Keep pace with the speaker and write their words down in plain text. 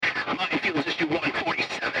Minefields issue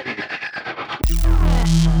 147.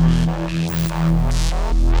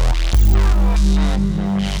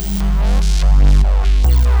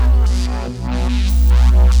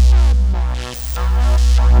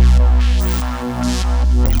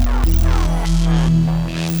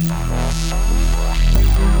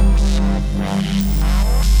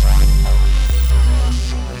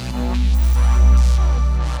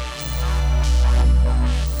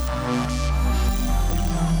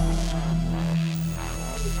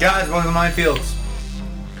 Guys, welcome to Minefields.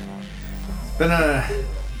 It's been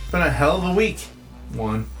a hell of a week.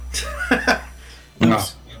 One. Oh, we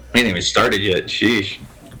ain't even started yet. Sheesh.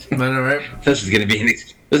 I know, right? This is gonna be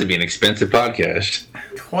an expensive podcast.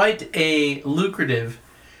 Quite a lucrative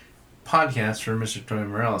podcast for Mr. Tony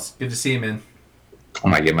Morales. Good to see you, man. I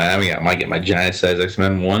might get my giant size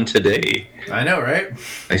X-Men one today. I know, right?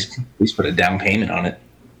 At least put a down payment on it.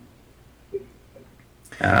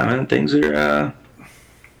 And things are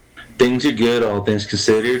good, all things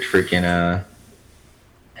considered. Freaking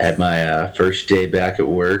had my first day back at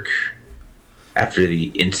work after the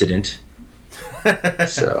incident.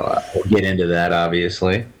 So we'll get into that,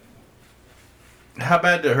 obviously. How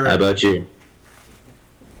bad did it hurt? How about you?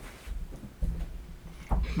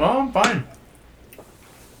 Well, I'm fine.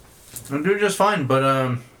 I'm doing just fine,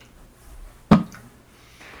 but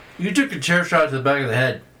you took a chair shot to the back of the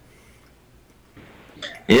head.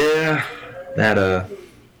 Yeah, that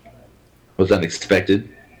was unexpected.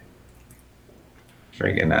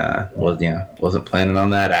 Freaking wasn't planning on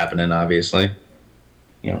that happening, obviously.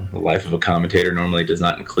 You know, the life of a commentator normally does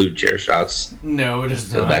not include chair shots No, it is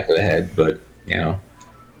to the not. back of the head, but you know,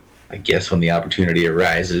 I guess when the opportunity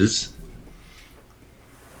arises.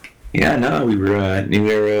 Yeah, no, we were New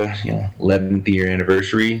Era, 11th year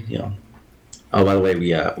anniversary. Oh, by the way,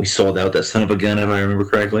 we sold out that son of a gun, if I remember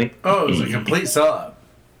correctly. Oh, it was a complete sellout.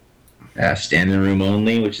 Standing room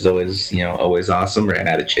only, which is always awesome. Ran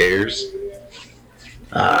out of chairs.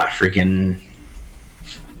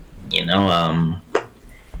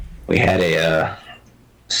 We had a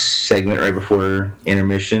segment right before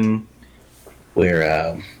intermission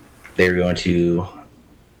where they were going to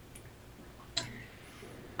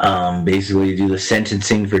basically do the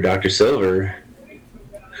sentencing for Dr. Silver,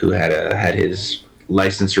 who had his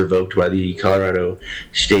license revoked by the Colorado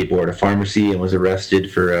State Board of Pharmacy and was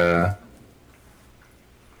arrested for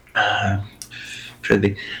I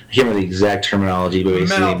can't remember the exact terminology, but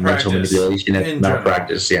basically mental manipulation and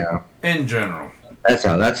malpractice. Yeah, in general, that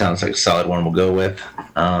sounds like a solid one. We'll go with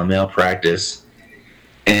malpractice,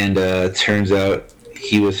 and turns out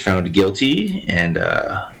he was found guilty, and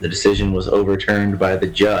the decision was overturned by the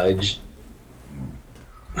judge,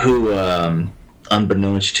 who,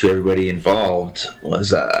 unbeknownst to everybody involved,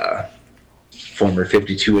 was former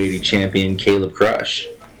 5280 champion Caleb Crush,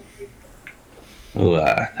 who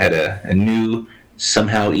had a new,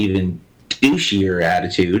 somehow even douchier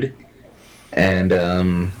attitude, and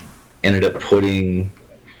ended up putting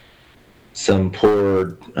some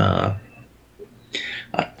poor a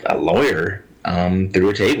lawyer through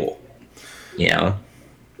a table.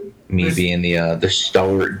 Me being the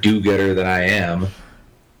stalwart do-gooder that I am,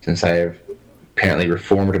 since I have apparently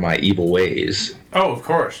reformed my evil ways. Oh, of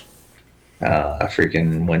course. I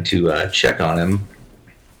freaking went to check on him.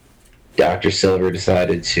 Dr. Silver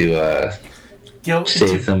decided to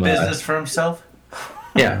say some business for himself.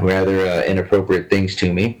 rather inappropriate things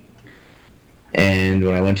to me. And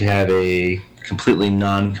when I went to have a completely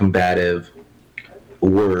non-combative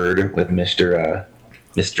word with Mr.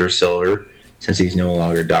 Silver, since he's no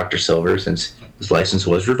longer Dr. Silver, since his license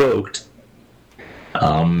was revoked,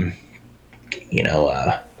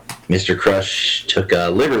 Mr. Crush took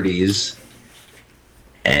liberties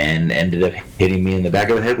and ended up hitting me in the back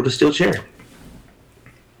of the head with a steel chair.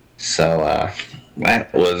 So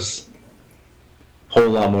that was a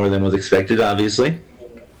whole lot more than was expected, obviously.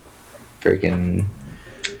 Freaking.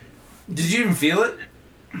 Did you even feel it?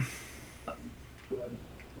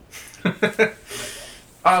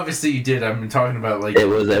 Obviously you did. I'm talking about like... It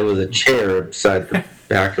was a chair beside the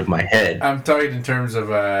back of my head. I'm talking in terms of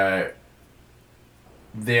the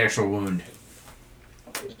actual wound.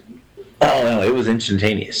 Oh no, it was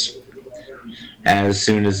instantaneous. As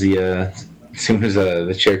soon as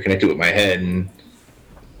the chair connected with my head and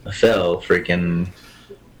I fell, freaking,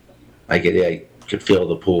 I could feel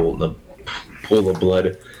the pool of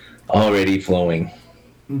blood already flowing.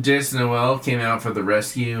 Jason Noel came out for the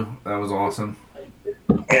rescue. That was awesome.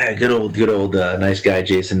 Yeah, good old nice guy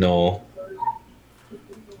Jason Noel.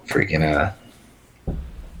 Freaking a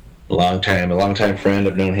long time friend.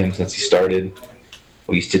 I've known him since he started.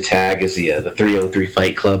 We used to tag as the 303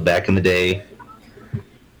 Fight Club back in the day.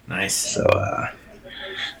 Nice. So,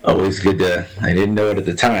 always good to. I didn't know it at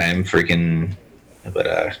the time,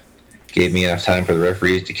 but gave me enough time for the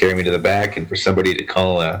referees to carry me to the back and for somebody to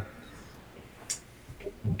call an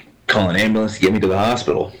ambulance to get me to the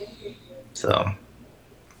hospital. So.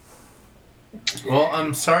 Well,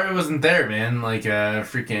 I'm sorry I wasn't there, man. Like, that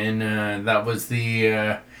was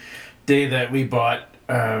the day that we bought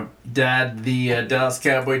Dad the Dallas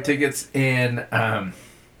Cowboy tickets, and a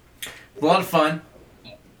lot of fun.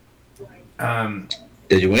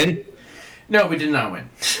 Did you win? No, we did not win.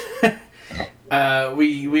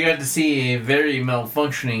 We got to see a very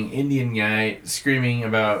malfunctioning Indian guy screaming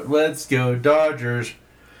about "Let's go Dodgers"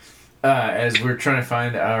 as we're trying to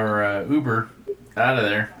find our Uber out of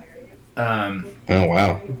there. Oh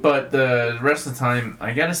wow! But the rest of the time,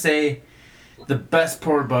 I gotta say, the best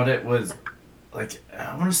part about it was, like,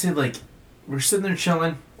 I want to say, like, we're sitting there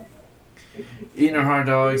chilling, eating our hot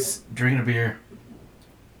dogs, drinking a beer.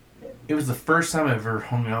 It was the first time I ever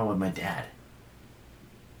hung out with my dad.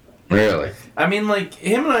 Really? I mean, like,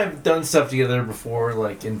 him and I have done stuff together before,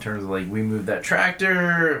 like, in terms of, like, we moved that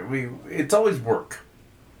tractor. It's always work.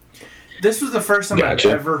 This was the first time Gotcha.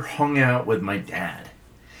 I've ever hung out with my dad.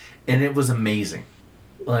 And it was amazing.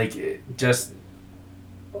 Like,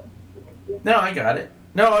 no, I got it.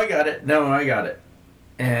 No, I got it. No, I got it.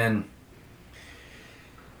 And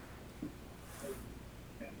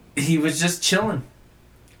he was just chilling.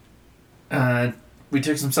 We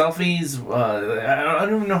took some selfies. I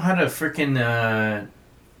don't even know how to freaking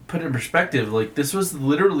put it in perspective. Like, this was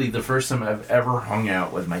literally the first time I've ever hung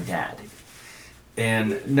out with my dad.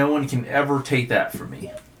 And no one can ever take that from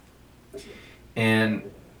me. And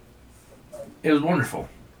it was wonderful.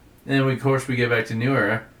 And then, of course, we get back to New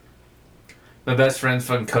Era. My best friend's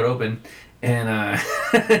fucking cut open. And,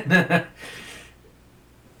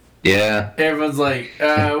 Yeah. everyone's like,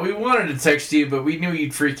 we wanted to text you, but we knew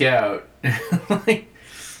you'd freak out. Like,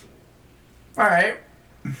 alright.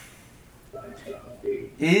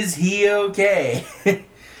 Is he okay?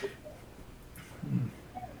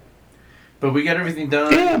 But we got everything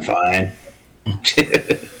done. Yeah, I'm fine.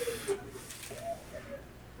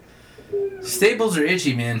 Staples are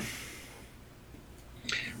itchy, man.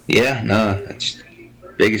 Yeah, no.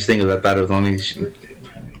 Biggest thing is I thought it was only.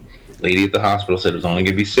 Lady at the hospital said it was only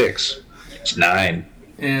gonna be 6. It's 9.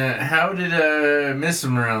 Yeah, how did Mrs.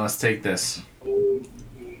 Morales take this?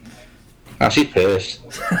 Oh, she's pissed.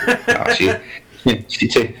 Oh,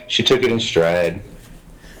 she took it in stride.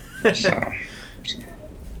 So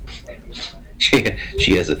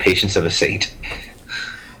she has the patience of a saint.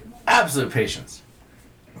 Absolute patience.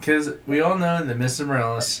 Because we all know that Mrs.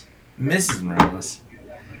 Morales,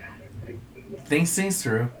 thinks things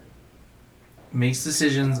through, makes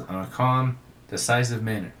decisions on a calm, decisive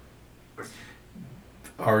manner.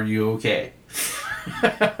 Are you okay?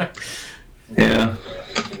 Yeah.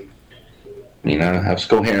 You know, I was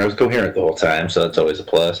coherent the whole time, so that's always a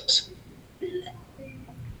plus.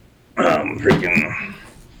 Freaking.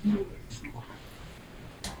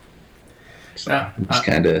 It's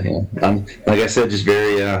kind of, like I said, just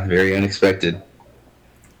very unexpected.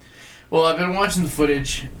 Well, I've been watching the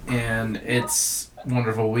footage, and it's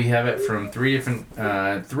wonderful. We have it from three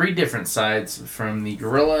different sides, from the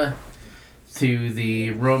gorilla to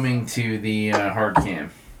the roaming to the hard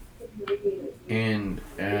cam. And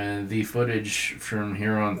the footage from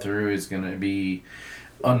here on through is going to be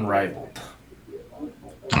unrivaled.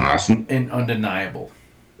 Awesome. And undeniable.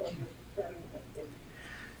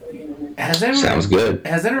 Sounds good.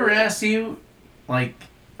 Has anyone asked you, like,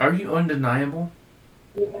 are you undeniable?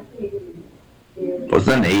 Was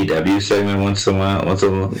that an AEW segment once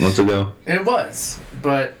ago? It was,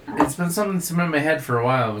 but it's been something that's been in my head for a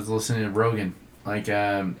while. I was listening to Rogan. Like,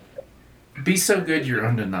 be so good you're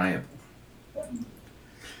undeniable.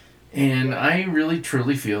 And I really,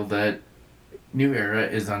 truly feel that New Era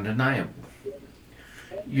is undeniable.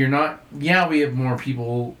 You're not... Yeah, we have more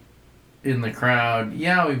people in the crowd.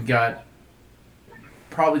 Yeah, we've got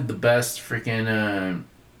probably the best freaking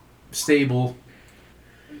stable.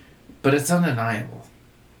 But it's undeniable.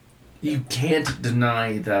 You can't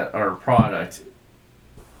deny that our product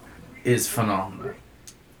is phenomenal.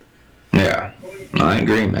 Yeah, I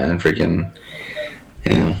agree, man. Freaking,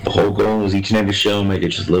 the whole goal is each and every show make it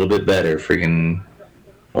just a little bit better. Freaking,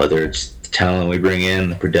 whether it's the talent we bring in,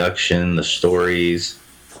 the production, the stories,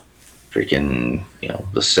 freaking,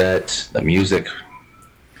 the set, the music.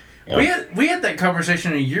 We had that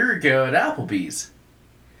conversation a year ago at Applebee's.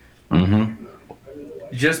 Mm-hmm.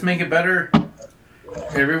 Just make it better.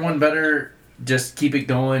 Everyone better just keep it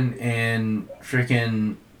going, and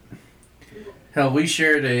freaking... Hell, we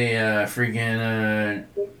shared a freaking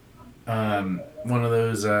one of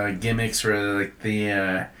those gimmicks where like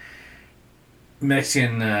the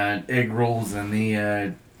Mexican egg rolls and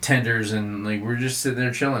the tenders, and like we're just sitting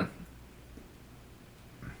there chilling.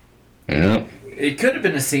 Yeah. It could have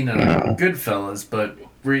been a scene on Goodfellas, but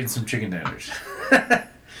we're eating some chicken tenders.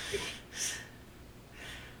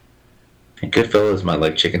 And Goodfellas might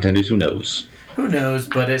like chicken tenders. Who knows? Who knows?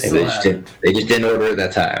 But it Maybe still happened. they just didn't order it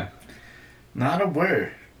that time. Not a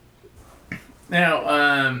word.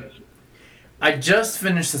 Now, I just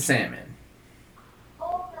finished the salmon.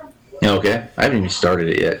 Okay, I haven't even started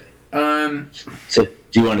it yet. So,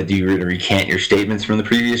 do you want to recant your statements from the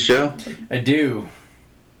previous show? I do.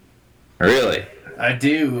 Really? I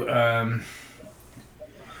do. My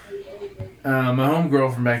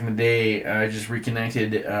homegirl from back in the day, I just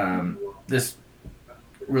reconnected this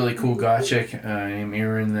really cool goth chick named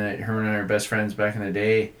Erin that her and I are best friends back in the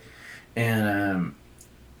day. And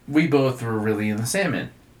we both were really in the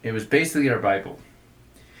salmon. It was basically our Bible.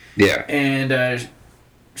 Yeah. And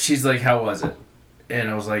she's like, how was it? And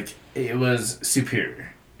I was like, it was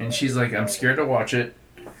superior. And she's like, I'm scared to watch it.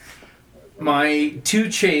 My two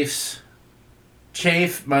chafe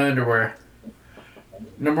my underwear.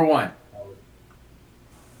 Number one,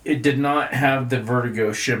 it did not have the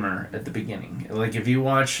Vertigo shimmer at the beginning. Like if you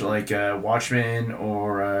watch like Watchmen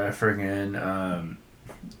or friggin'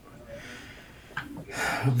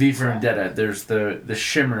 V for Vendetta, there's the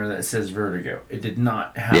shimmer that says Vertigo. It did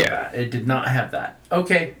not have that. It did not have that.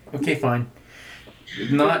 Okay, fine.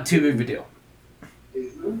 Not too big of a deal.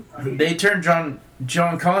 They turned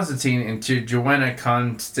John Constantine into Joanna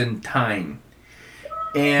Constantine.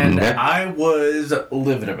 And I was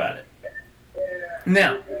livid about it.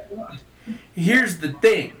 Now, here's the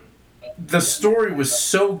thing. The story was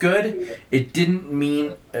so good, it didn't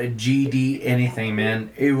mean a GD anything,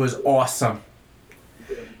 man. It was awesome.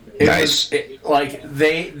 Nice.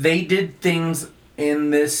 They did things in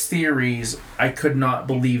this series I could not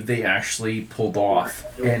believe they actually pulled off.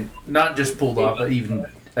 And not just pulled off, but even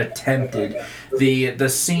attempted. The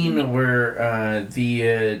scene where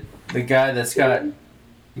the guy that's got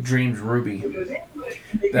Dream's Ruby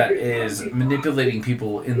that is manipulating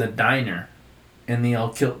people in the diner, and they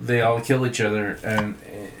all kill each other, and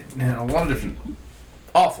in a lot of different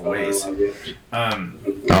awful ways.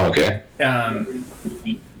 Okay.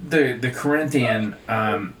 The Corinthian,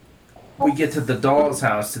 we get to the doll's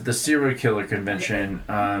house at the serial killer convention.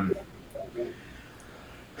 All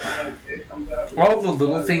the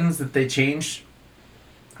little things that they changed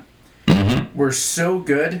were so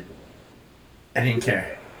good. I didn't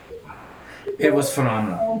care. It was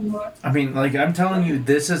phenomenal. I mean, like, I'm telling you,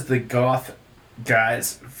 this is the goth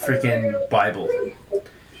guy's freaking Bible.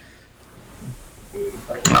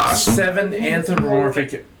 Awesome. 7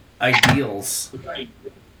 anthropomorphic ideals.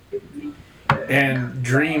 And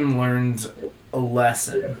Dream learns a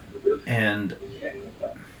lesson. And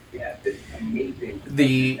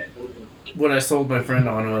what I sold my friend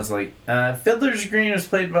on was like, Fiddler's Green was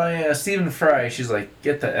played by Stephen Fry. She's like,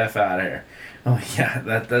 get the F out of here. Oh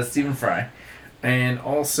yeah, that's Stephen Fry. And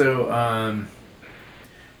also,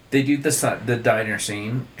 they do the diner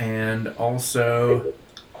scene, and also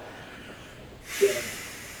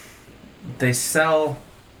they sell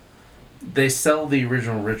the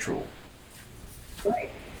original Ritual.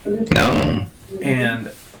 No. And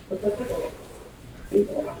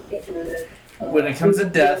when it comes to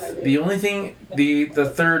death, the only thing,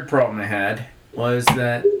 the third problem I had was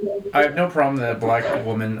that I have no problem that a black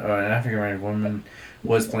woman or an African American woman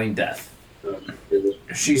was playing Death.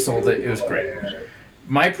 She sold it. It was great.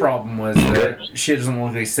 My problem was that she doesn't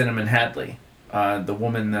look like Cinnamon Hadley, the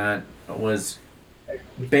woman that was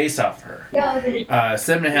based off her.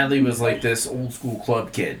 Cinnamon Hadley was like this old school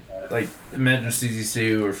club kid. Like, imagine Susie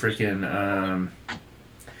Sue or freaking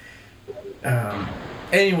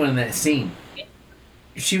anyone in that scene.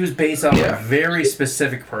 She was based off a very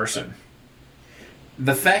specific person.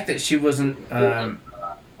 The fact that she wasn't a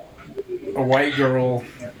white girl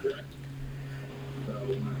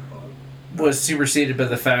was superseded by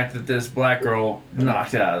the fact that this black girl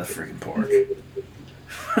knocked it out of the freaking pork.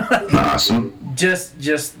 Awesome. Just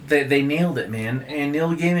they nailed it, man. And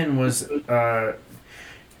Neil Gaiman was the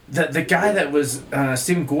guy that was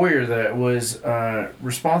Stephen Goyer that was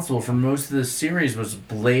responsible for most of this series was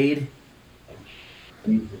Blade.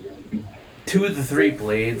 2 of the 3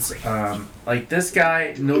 Blades. Like, this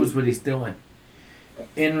guy knows what he's doing.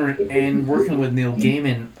 And working with Neil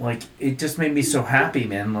Gaiman, like, it just made me so happy,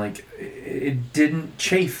 man. Like, it didn't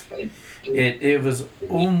chafe. It was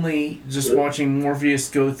only just watching Morpheus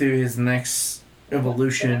go through his next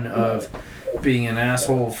evolution of being an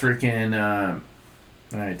asshole freaking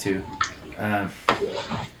alright too.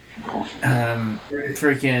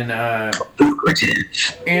 freaking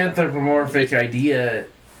Lucrative. anthropomorphic idea.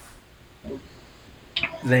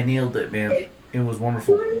 They nailed it, man. It was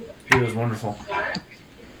wonderful. It was wonderful.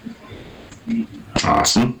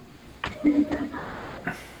 Awesome. It's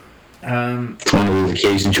one of those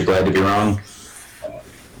occasions you're glad to be wrong.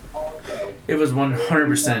 It was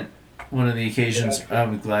 100% one of the occasions I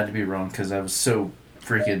was glad to be wrong because I was so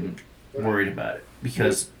freaking worried about it.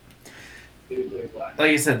 Because, like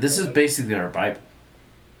I said, this is basically our Bible.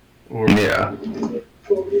 Yeah.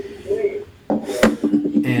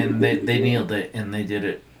 And they nailed it, and they did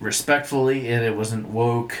it respectfully, and it wasn't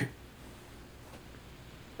woke.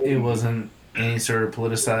 It wasn't any sort of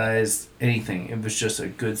politicized anything. It was just a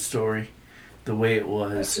good story, the way it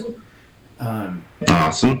was.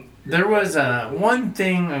 Awesome. There was one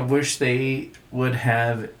thing I wish they would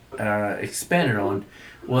have expanded on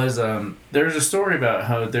was there's a story about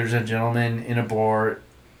how there's a gentleman in a bar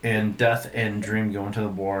and Death and Dream go into the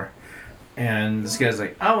bar, and this guy's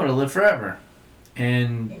like, I want to live forever.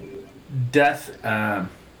 And Death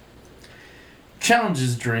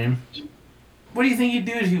challenges Dream. What do you think he'd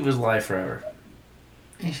do if he was alive forever?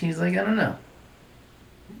 And she's like, I don't know.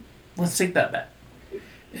 Let's take that bet.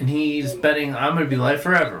 And he's betting, I'm going to be alive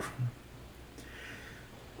forever.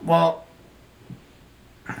 Well,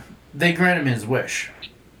 they grant him his wish.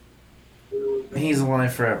 He's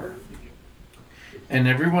alive forever. And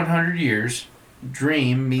every 100 years,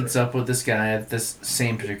 Dream meets up with this guy at this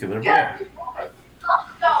same particular bar.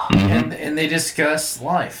 And they discuss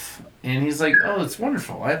life. And he's like, oh, it's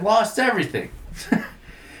wonderful. I've lost everything.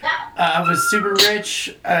 I was super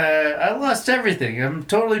rich. I lost everything. I'm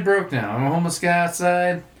totally broke now. I'm a homeless guy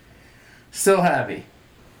outside. Still happy.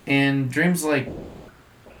 And Dream's like,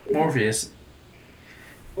 Morpheus,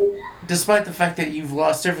 despite the fact that you've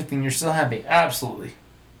lost everything, you're still happy. Absolutely.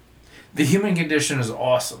 The human condition is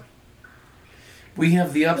awesome. We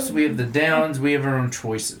have the ups, we have the downs, we have our own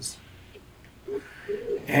choices.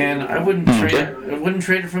 And I wouldn't trade it. I wouldn't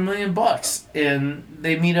trade it for $1 million. And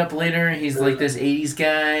they meet up later. He's like this '80s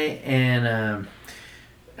guy, and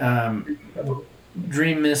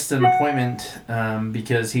Dream missed an appointment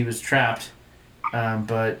because he was trapped,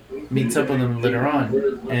 but meets up with him later on,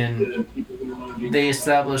 and they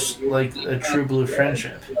establish like a true blue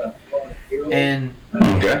friendship. And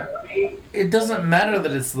it doesn't matter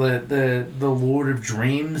that it's the Lord of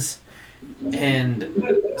Dreams and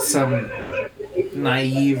some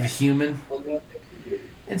naive human.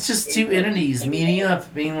 It's just two entities meeting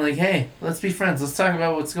up, being like, hey, let's be friends, let's talk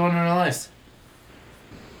about what's going on in our lives.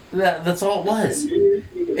 That's all it was.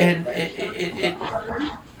 And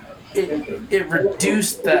it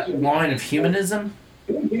reduced that line of humanism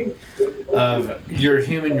of you're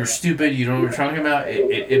human, you're stupid, you don't know what you're talking about.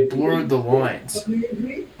 It blurred the lines.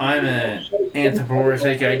 I'm an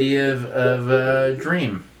anthropomorphic idea of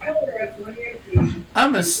Dream.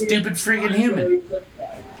 I'm a stupid freaking human.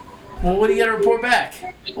 Well, what do you got to report back?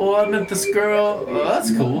 Well, I met this girl. Oh, that's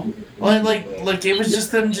cool. Well, like it was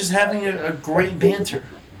just them just having a great banter.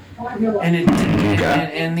 And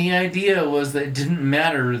and the idea was that it didn't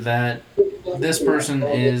matter that this person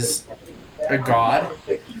is a god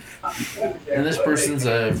and this person's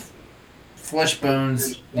a flesh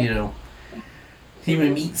bones, human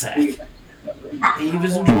meat sack. He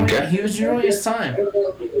was enjoying his time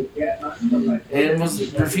and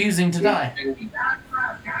was refusing to die.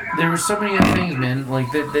 There were so many other things, man.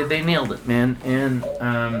 Like they nailed it, man. And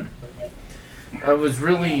I was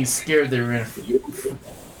really scared they were gonna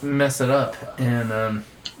mess it up, and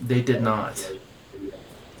they did not.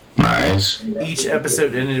 Nice. Each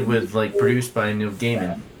episode ended with like produced by Neil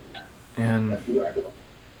Gaiman, and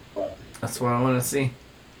that's what I want to see.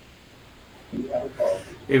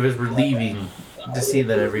 It was relieving to see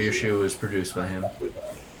that every issue was produced by him.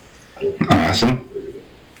 Awesome.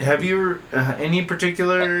 Have you any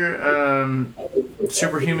particular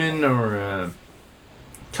superhuman or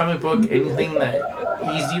comic book, anything that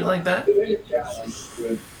eased you like that?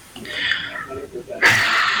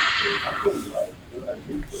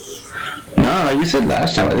 No, like you said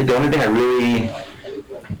last time, I think the only thing I really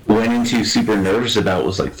went into super nervous about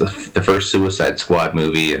was like the first Suicide Squad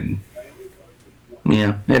movie, and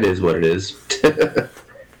yeah, it is what it is.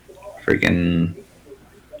 Freaking.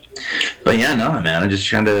 But yeah, no, man, I'm just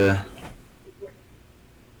trying to.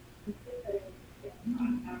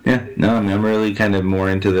 Yeah, no, I mean, I'm really kind of more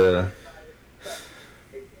into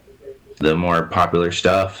the more popular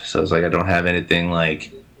stuff. So it's like I don't have anything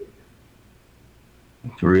like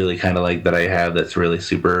really kind of like that I have that's really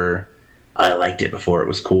super. I liked it before it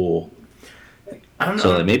was cool. I don't know.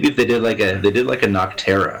 So like maybe if they did like a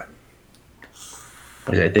Noctera,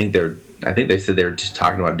 which I think they're I think they said they were just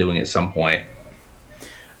talking about doing it at some point.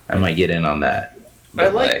 I might get in on that. I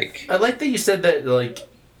But, like that you said that, like,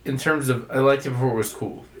 in terms of, I liked it before it was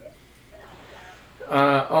cool.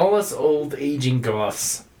 All us old aging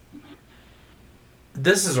goths,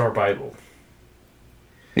 this is our Bible.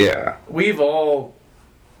 yeah. We've all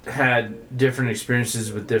had different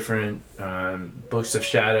experiences with different books of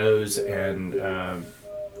shadows and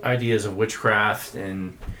ideas of witchcraft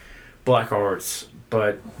and black arts,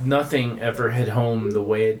 but nothing ever hit home the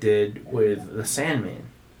way it did with the Sandman.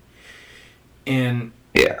 And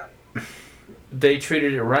Yeah. they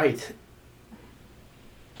treated it right.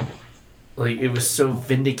 Like, it was so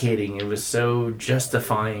vindicating. It was so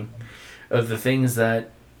justifying of the things that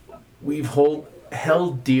we've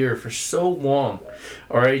held dear for so long.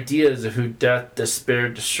 Our ideas of who death, despair,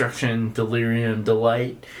 destruction, delirium,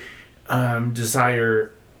 delight,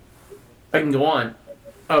 desire, I can go on,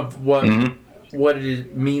 of what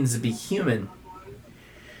it means to be human.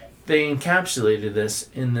 They encapsulated this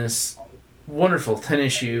in this wonderful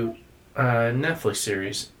 10-issue Netflix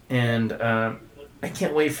series, and I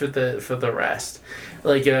can't wait for the rest.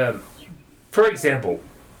 Like, for example,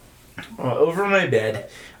 over my bed,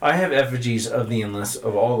 I have effigies of the Endless,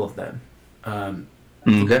 of all of them,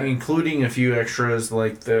 Okay. including a few extras.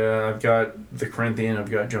 Like I've got the Corinthian, I've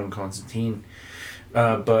got Joan Constantine,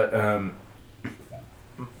 but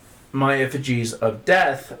my effigies of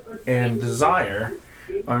death and desire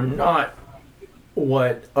are not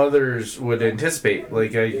what others would anticipate.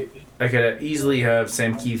 Like, I could easily have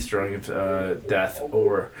Sam Keith drawing of death,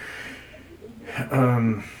 or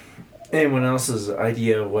anyone else's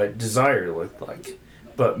idea of what desire looked like.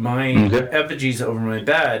 But my effigies over my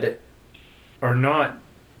bed are not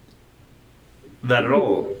that at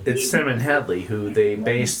all. It's Cinnamon Hadley, who they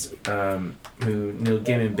based, who Neil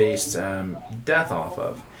Gaiman based Death off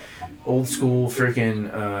of. Old school freaking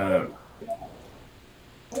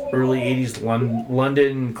early 80s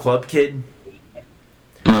London club kid.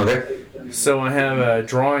 Okay. So I have a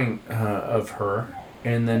drawing of her,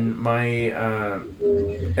 and then my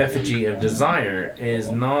effigy of desire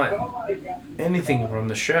is not anything from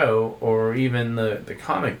the show or even the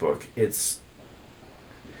comic book. It's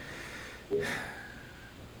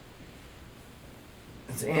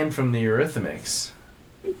Anne from the Eurythmics.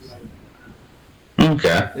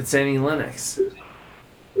 Okay. It's Annie Lennox.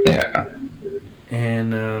 Yeah.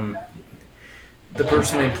 And the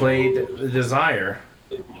person they played the Desire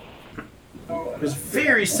was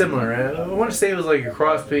very similar. I want to say it was like a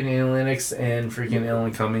cross between Annie Lennox and freaking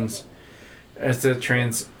Ellen Cummings. It's a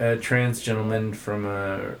trans gentleman from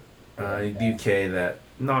UK that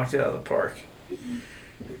knocked it out of the park.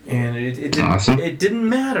 And it didn't, Awesome. it didn't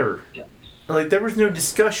matter. Like, there was no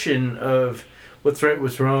discussion of what's right,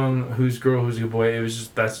 what's wrong, who's girl, who's good boy. It was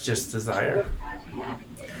just, that's just Desire.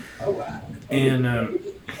 And I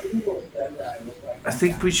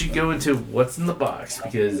think we should go into what's in the box,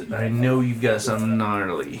 because I know you've got something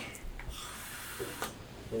gnarly.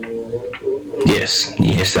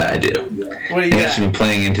 Yes, I do. What do you I've actually been got?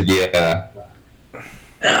 playing into the.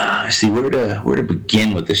 See where to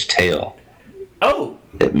begin with this tale. Oh,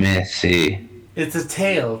 Let me see. it's a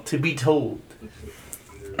tale to be told.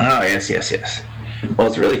 Oh yes. Well,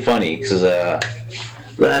 it's really funny because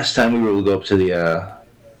last time we were able to go up to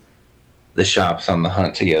the shops on the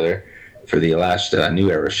hunt together for the last New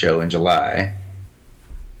Era show in July,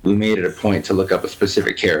 we made it a point to look up a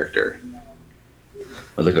specific character.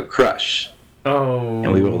 We look up Crush, Oh.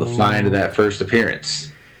 and we were able to find that first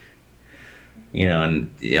appearance. You know,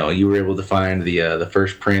 and you were able to find the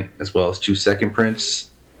first print as well as 2 second prints.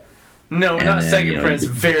 No, And not then, second you know, prints, you-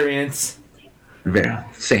 variants.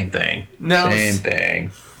 Same thing. No. Same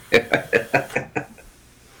thing.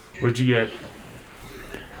 What'd you get?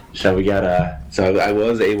 So we got so I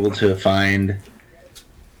was able to find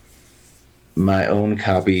my own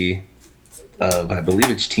copy of, I believe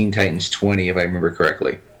it's Teen Titans 20, if I remember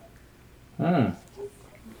correctly. So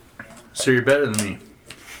you're better than me.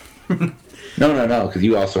 No, because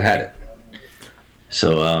you also had it.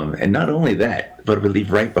 So, and not only that, but I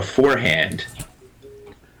believe right beforehand,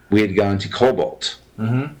 we had gone to Cobalt.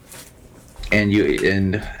 Mm-hmm. And you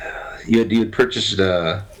had purchased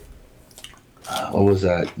what was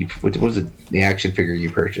that? What was it? The action figure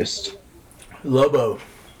you purchased? Lobo.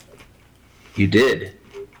 You did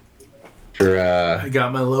for I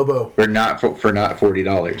got my Lobo. for not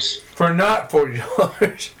 $40. For not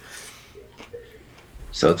 $40.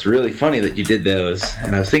 So it's really funny that you did those.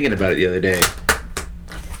 And I was thinking about it the other day.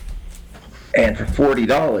 And for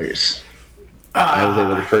 $40, I was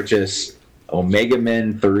able to purchase Omega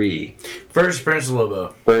Men 3, First Prince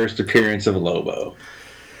Lobo. first appearance of Lobo.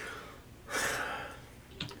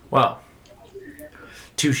 Wow.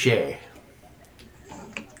 Touche.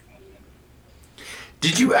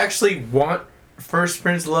 Did you actually want First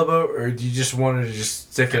Prince Lobo, or did you just want to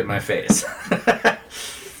just stick it in my face?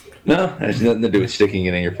 No, it has nothing to do with sticking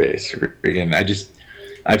it in your face. Again,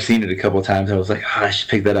 I've seen it a couple times. I was like, I should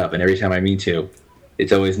pick that up, and every time I mean to,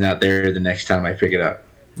 it's always not there the next time I pick it up.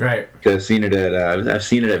 Right. Because I've seen it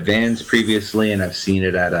at Vans previously, and I've seen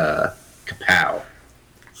it at Kapow.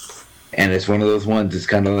 And it's one of those ones. It's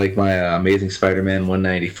kind of like my Amazing Spider-Man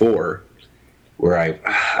 194, where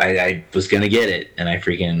I was gonna get it, and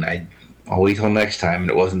I'll wait till next time,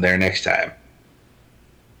 and it wasn't there next time.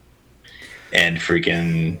 And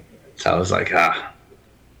so I was like,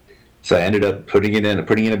 So I ended up putting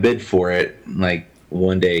in a bid for it, like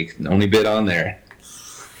one day, only bid on there,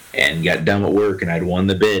 and got done with work, and I'd won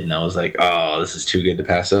the bid, and I was like, oh, this is too good to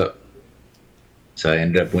pass up. So I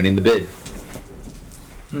ended up winning the bid.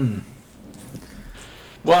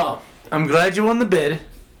 Well, I'm glad you won the bid.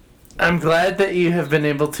 I'm glad that you have been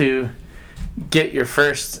able to get your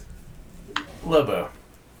first Lobo.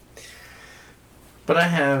 But I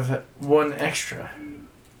have one extra.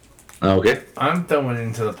 Okay. I'm throwing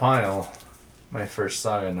into the pile my first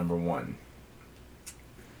Saga #1.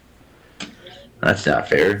 That's not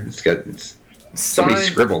fair. Somebody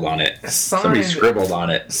scribbled on it. Somebody scribbled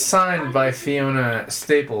on it. Signed by Fiona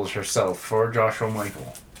Staples herself for Joshua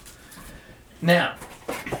Michael. Now,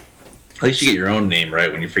 at least you get your own name right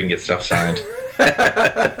when you freaking get stuff signed.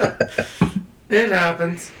 it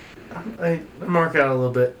happens. I mark out a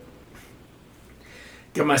little bit.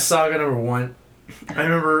 Got my Saga #1. I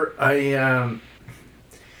remember I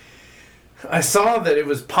saw that it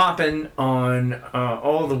was popping on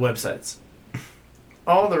all the websites.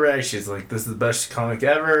 All the rag sheets, like, this is the best comic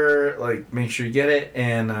ever, like, make sure you get it,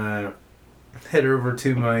 and head over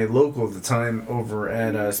to my local at the time over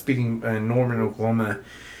at Speaking in Norman, Oklahoma,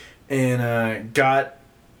 and got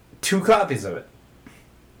 2 copies of it.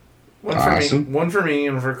 One for me,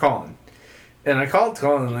 and one for Colin. And I called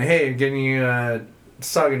Colin, like, hey, I'm getting you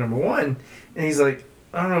Saga #1, and he's like,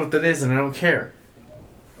 I don't know what that is, and I don't care.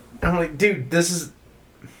 I'm like, dude, this is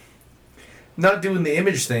not doing the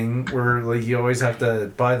image thing where, like, you always have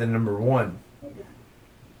to buy the #1.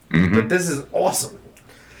 Mm-hmm. But this is awesome.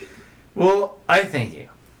 Well, I thank you.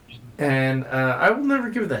 And I will never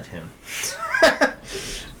give that to him.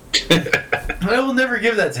 I will never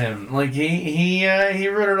give that to him. Like, he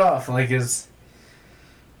wrote it off. Like,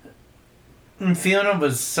 Fiona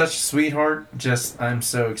was such a sweetheart. I'm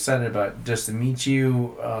so excited about just to meet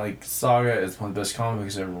you. Like, Saga is one of the best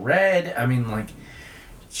comics I've ever read. I mean, like,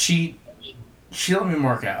 she let me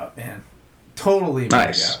mark out, man. Totally mark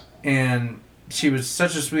out. And she was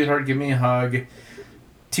such a sweetheart. Give me a hug.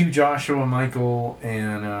 To Joshua Michael,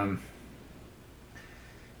 and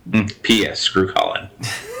P.S. Screw Colin.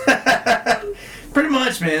 Pretty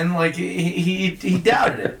much, man. Like, he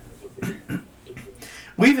doubted it.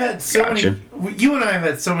 We've had so many. You and I have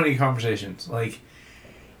had so many conversations. Like,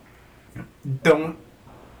 don't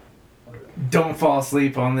fall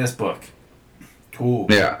asleep on this book. Cool.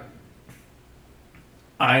 Yeah.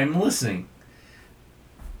 I'm listening.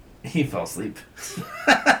 He fell asleep.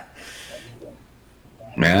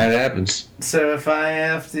 Man, that happens. So if I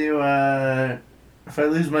have to, if I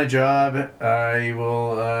lose my job, I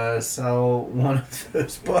will sell one of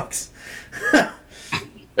those books.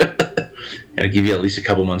 Gotta give you at least a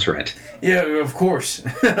couple months' rent. Yeah, of course.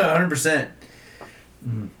 100%.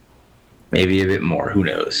 Maybe a bit more. Who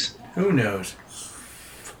knows? Who knows?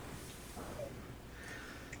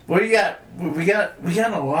 What do you got? We got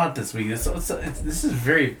a lot this week. This is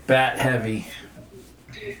very bat heavy.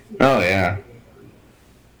 Oh yeah.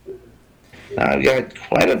 I've got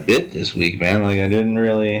quite a bit this week, man. Like I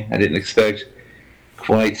didn't expect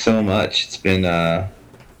quite so much. It's been like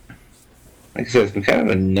I said, it's been kind of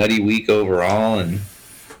a nutty week overall, and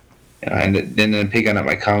I didn't pick up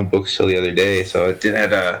my comic books till the other day, so I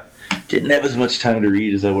didn't have as much time to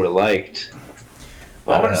read as I would have liked.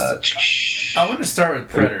 Well, I want to start with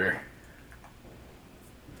Predator.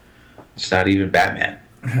 It's not even Batman.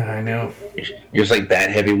 I know. You're just like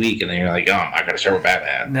Bat heavy week, and then you're like, oh, I gotta start with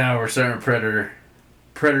Batman. No, we're starting with Predator.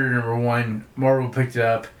 Predator #1. Marvel picked it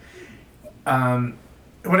up. When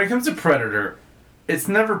it comes to Predator, it's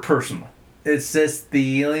never personal. It's just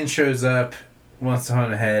the alien shows up, wants to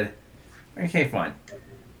hunt ahead. Okay, fine.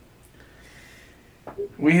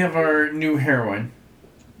 We have our new heroine.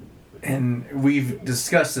 And we've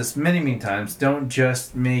discussed this many, many times. Don't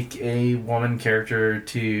just make a woman character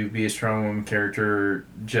to be a strong woman character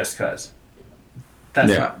just cause.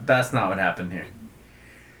 That's not what happened here.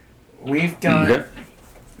 We've got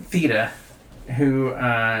Theta, who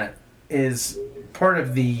is part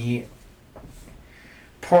of the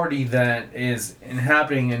party that is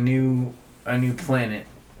inhabiting a new planet,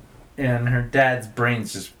 and her dad's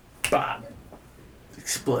brains just bop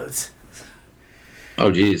explodes.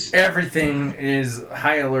 Oh, jeez. Everything is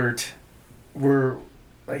high alert. We're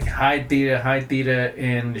like high theta,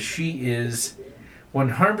 and she is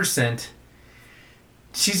 100%.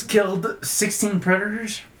 She's killed 16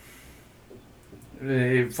 predators.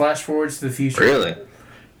 It flash forwards to the future. Really?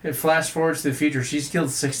 It flash forwards to the future. She's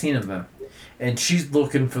killed 16 of them. And she's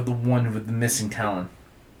looking for the one with the missing talon.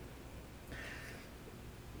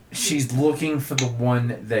 She's looking for the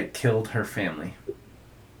one that killed her family.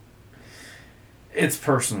 It's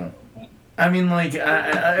personal. I mean, like,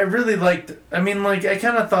 I really liked... I mean, like, I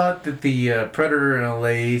kind of thought that the Predator in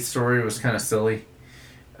LA story was kind of silly.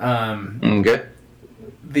 Okay.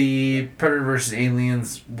 The Predator vs.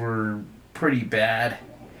 Aliens were pretty bad.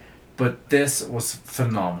 But this was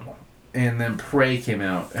phenomenal. And then Prey came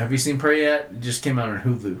out. Have you seen Prey yet? It just came out on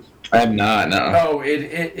Hulu. I have not, no. Oh,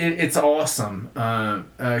 it's awesome.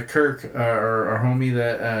 Kirk, our homie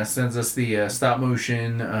that sends us the stop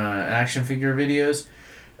motion action figure videos.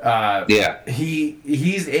 Yeah.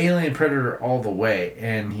 He's Alien Predator all the way,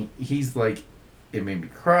 and he's like, it made me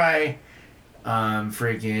cry.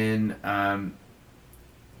 Freaking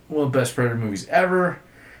one of the best Predator movies ever.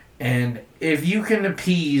 And if you can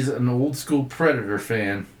appease an old school Predator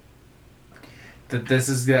fan that this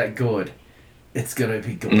is that good, it's gonna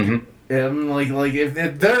be good. Mm-hmm. Like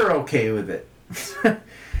if they're okay with it,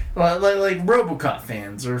 like RoboCop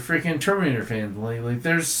fans or freaking Terminator fans, like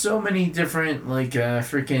there's so many different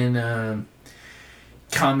freaking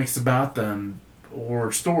comics about them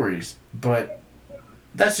or stories, but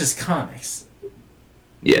that's just comics.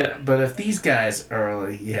 Yeah. But if these guys are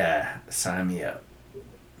like, yeah, sign me up.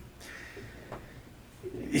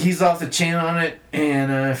 He's off the chain on it, and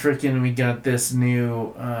freaking we got this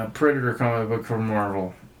new Predator comic book from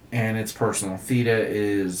Marvel, and it's personal. Theta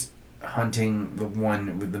is hunting the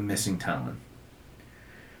one with the missing talon.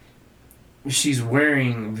 She's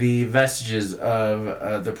wearing the vestiges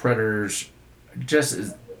of the Predators just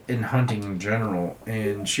as in hunting in general,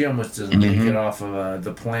 and she almost doesn't make it off of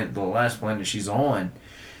the last planet she's on,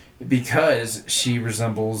 because she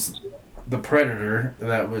resembles the Predator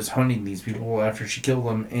that was hunting these people after she killed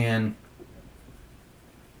them, and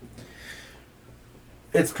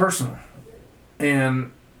it's personal,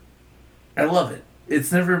 and I love it.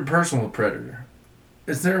 It's never been personal with Predator.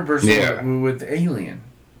 It's never personal with Alien.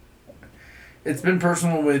 It's been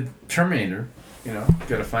personal with Terminator. You know,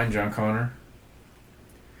 gotta find John Connor.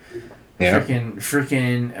 Yeah.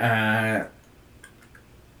 Freaking.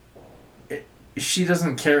 She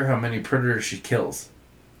doesn't care how many predators she kills.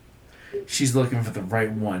 She's looking for the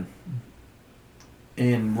right one,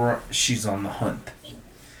 and she's on the hunt,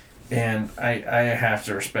 and I have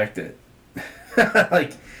to respect it.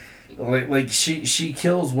 like she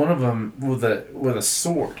kills one of them with a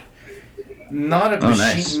sword, not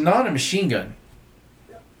a machine gun.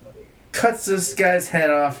 Cuts this guy's head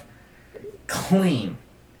off clean,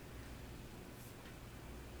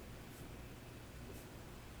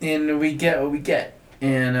 and we get what we get,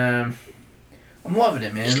 and I'm loving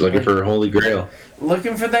it, man. Just looking for a holy grail.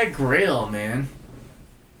 Looking for that grail, man.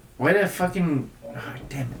 Why did I fucking... Oh,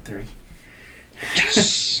 damn it, 3.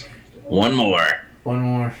 Yes. One more. One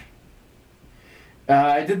more.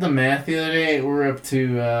 I did the math the other day. We're up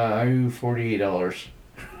to I owe $48.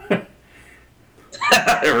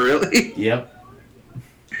 Really? Yep.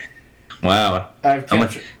 Wow. How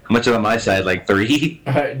much on my side? Like 3?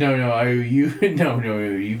 No, I owe you... No,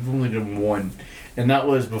 you've only done 1. And that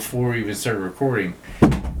was before we even started recording.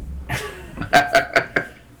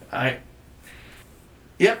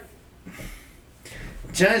 Yep.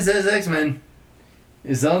 China says X-Men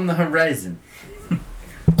is on the horizon.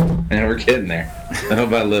 And we're getting there. Little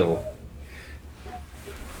by little.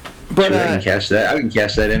 But I can cash that. I can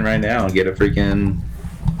cash that in right now and get a freaking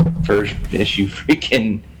first issue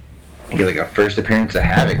freaking... Get like a first appearance of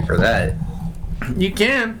Havoc for that. You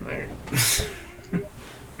can.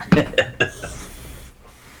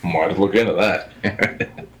 Might look into that.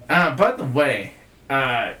 By the way,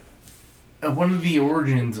 one of the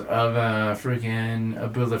origins of freaking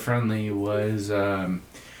Abdullah Friendly was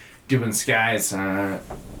doing Sky's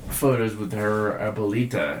photos with her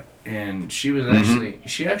abuelita, and she was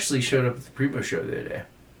actually showed up at the Primo show the other day.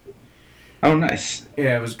 Oh, nice.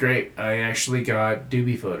 Yeah, it was great. I actually got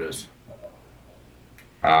doobie photos.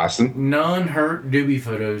 Awesome. Non-hurt doobie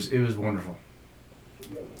photos. It was wonderful.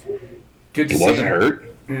 Good to see. It wasn't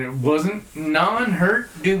hurt? It wasn't.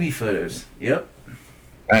 Non-hurt doobie photos. Yep.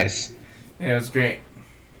 Nice. Yeah, it was great.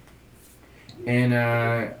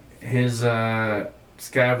 And his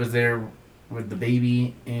Sky was there with the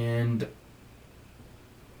baby, and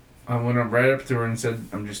I went up right up to her and said,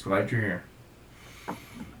 "I'm just glad you're here."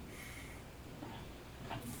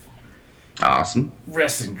 Awesome.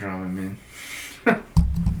 Wrestling drama, man.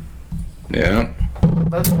 Yeah.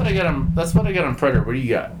 That's what I got on. That's what I got on Predator. What do you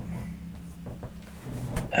got?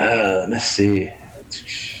 Let's see.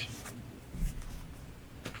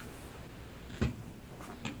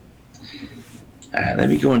 Let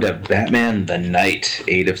me go into Batman the Knight,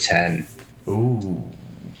 8 of 10. Ooh.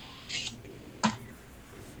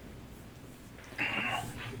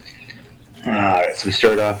 Alright, so we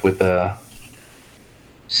start off with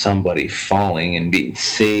somebody falling and being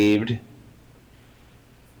saved.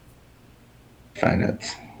 Find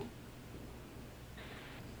out.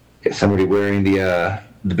 Got somebody wearing the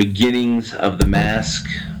beginnings of the mask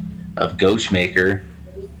of Ghostmaker,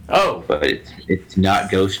 Oh. but it's not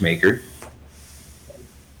Ghostmaker.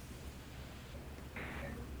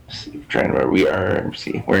 Trying to remember, we are. Let's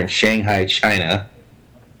see, we're in Shanghai, China,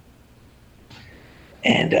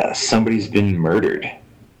 and somebody's been murdered,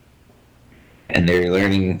 and they're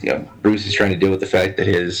learning. Bruce is trying to deal with the fact that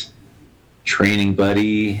his training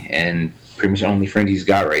buddy and pretty much the only friend he's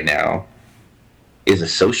got right now is a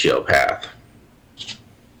sociopath.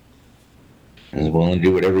 He's willing to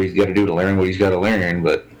do whatever he's got to do to learn what he's got to learn,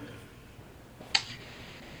 but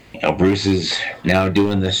Bruce is now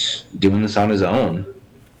doing this on his own.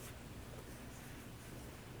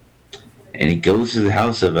 And he goes to the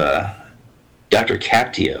house of Dr.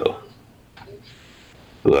 Captio,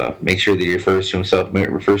 who makes sure that he refers to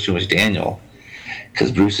him as Daniel,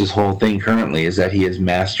 because Bruce's whole thing currently is that he has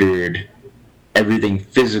mastered everything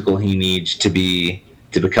physical he needs to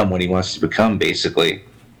become what he wants to become, basically.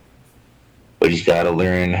 But he's got to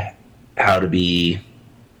learn how to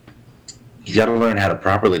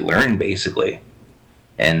properly learn, basically,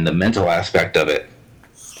 and the mental aspect of it.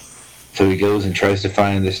 So he goes and tries to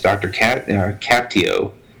find this Dr.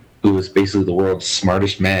 Captio, who is basically the world's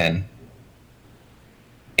smartest man,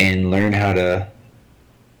 and learn how to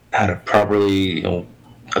properly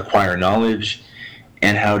acquire knowledge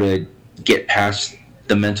and how to get past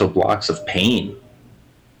the mental blocks of pain.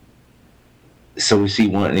 So we see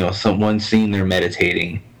one scene they're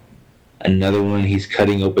meditating, another one he's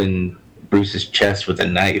cutting open Bruce's chest with a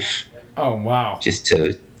knife. Oh wow! Just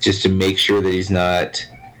to make sure that he's not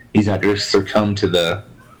going to succumb to the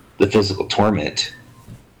physical torment.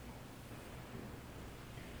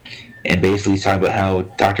 And basically he's talking about how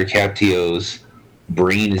Dr. Captio's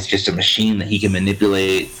brain is just a machine that he can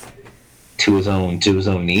manipulate to his own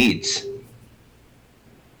needs.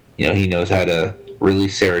 He knows how to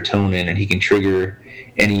release serotonin, and he can trigger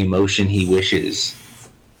any emotion he wishes.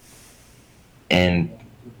 And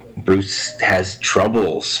Bruce has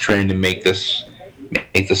troubles trying to make this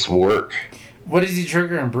work. What is he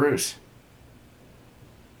triggering, Bruce?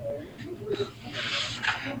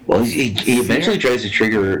 Well, he eventually tries to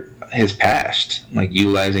trigger his past, like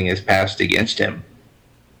utilizing his past against him.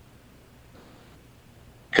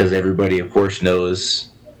 Because everybody, of course, knows,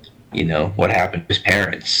 what happened to his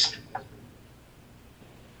parents.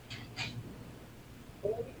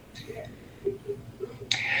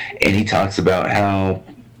 And he talks about how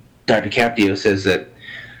Dr. Captio says that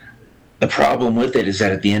the problem with it is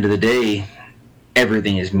that at the end of the day,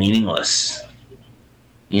 everything is meaningless.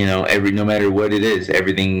 No matter what it is,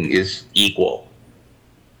 everything is equal.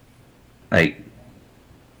 Like,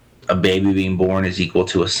 a baby being born is equal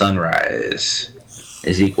to a sunrise,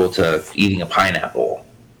 is equal to eating a pineapple.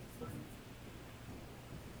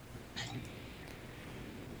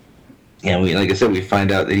 And like I said, we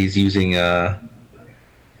find out that he's using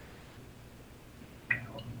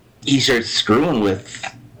he starts screwing with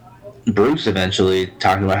Bruce eventually,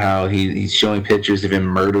 talking about how he's showing pictures of him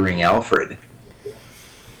murdering Alfred.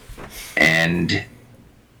 And,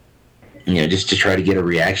 just to try to get a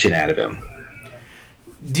reaction out of him.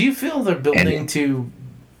 Do you feel they're building to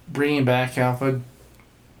bringing back Alfred?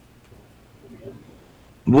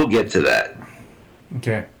 We'll get to that.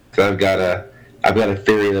 Okay. So I've got a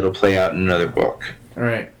theory that'll play out in another book. All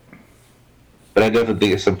right. But I definitely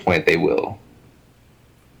think at some point they will.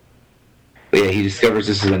 But yeah, he discovers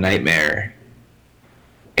this is a nightmare.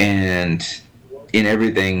 And in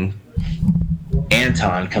everything,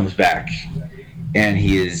 Anton comes back. And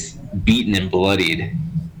he is beaten and bloodied.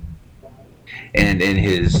 And in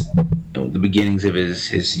the beginnings of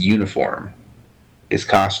his uniform, his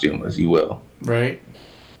costume, as you will. Right.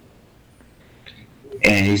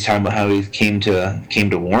 And he's talking about how he came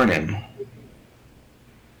to warn him.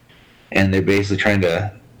 And they're basically trying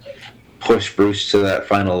to push Bruce to that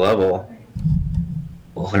final level.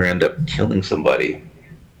 Will he end up killing somebody?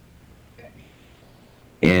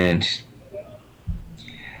 And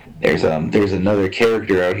There's another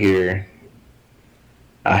character out here,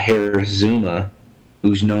 Harazuma,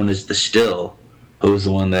 who's known as the Still, who was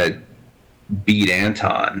the one that beat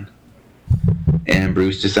Anton. And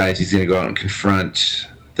Bruce decides he's going to go out and confront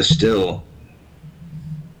the Still.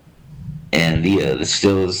 And the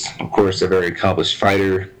Still is, of course, a very accomplished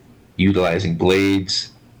fighter, utilizing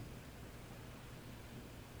blades.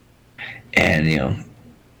 And,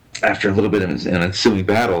 after a little bit of an ensuing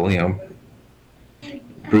battle,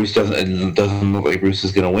 Bruce doesn't look like Bruce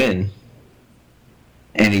is going to win.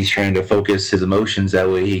 And he's trying to focus his emotions that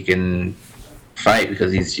way he can fight,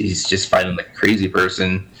 because he's just fighting like a crazy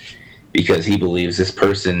person, because he believes this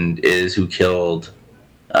person is who killed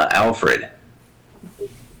Alfred.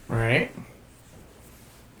 Right.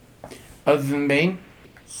 Other than Bane?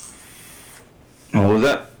 What was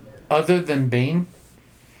that? Other than Bane?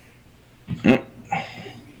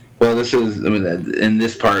 Well, in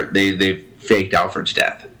this part, they faked Alfred's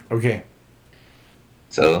death. Okay.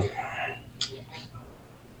 So,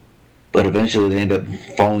 but eventually they end up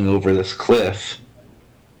falling over this cliff,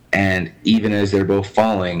 and even as they're both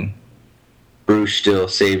falling, Bruce still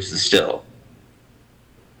saves the Still,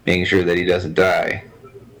 making sure that he doesn't die.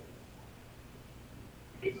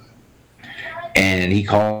 And he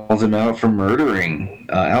calls him out for murdering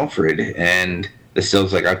Alfred, and the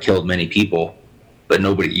Still's like, I've killed many people, but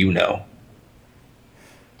nobody you know.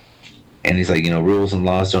 And he's like, rules and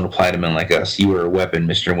laws don't apply to men like us. You are a weapon,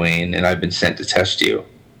 Mr. Wayne, and I've been sent to test you.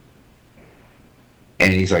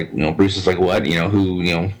 And he's like, Bruce is like, what?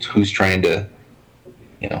 Who's trying to,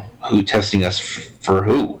 who testing us for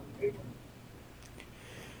who?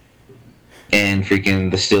 And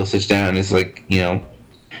freaking the Still sits down and is like, you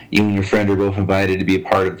and your friend are both invited to be a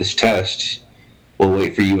part of this test. We'll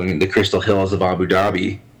wait for you in the Crystal Hills of Abu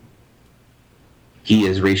Dhabi. He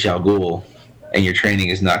is Ra's al Ghul, and your training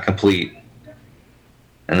is not complete.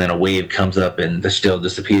 And then a wave comes up and the Still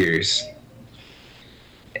disappears.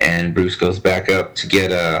 And Bruce goes back up to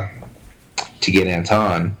get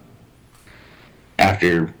Anton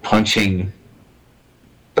after punching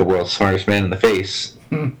the world's smartest man in the face,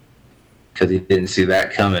 because he didn't see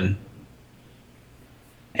that coming.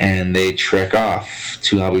 And they trek off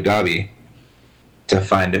to Abu Dhabi to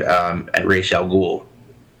find at Ra's al Ghul.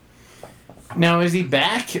 Now, is he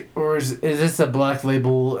back, or is this a Black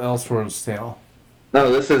Label Elseworlds tale?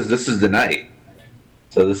 No, this is the night.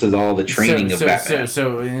 So this is all the training of Batman.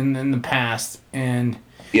 So in the past, and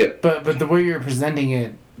yep. But the way you're presenting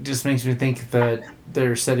it just makes me think that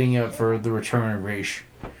they're setting up for the return of Ra's.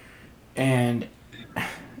 And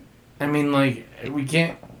I mean, like, we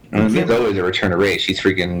can't. There's always a return of Ra's. He's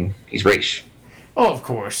Ra's. Oh, of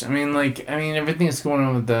course. I mean, everything that's going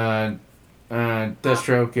on with the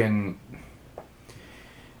Deathstroke, and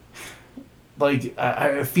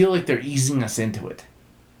I feel like they're easing us into it.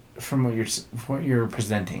 From what you're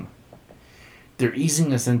presenting, they're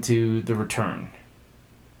easing us into the return,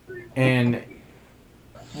 and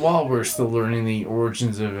while we're still learning the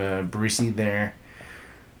origins of Barisi, there,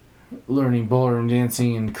 learning ballroom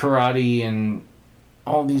dancing and karate and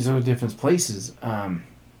all these other different places. I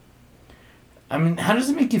mean, how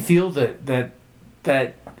does it make you feel that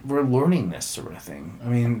we're learning this sort of thing? I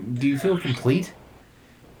mean, do you feel complete?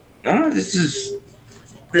 This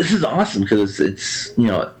is awesome, because it's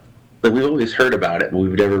but we've always heard about it, but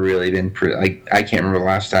we've never really been I can't remember the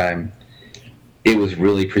last time it was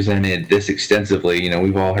really presented this extensively.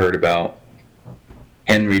 We've all heard about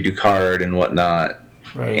Henry Ducard and whatnot,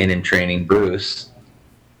 right, and him training Bruce,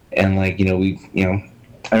 and I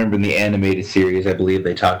remember in the animated series, I believe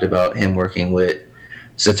they talked about him working with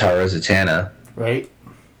Zatara Zatanna, right,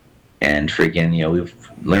 and freaking we've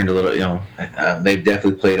learned a little. They've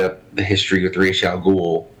definitely played up the history with Ra's al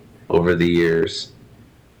Ghul over the years.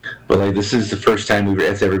 But this is the first time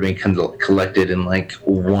it's ever been collected in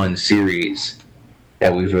one series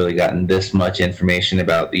that we've really gotten this much information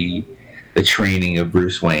about the training of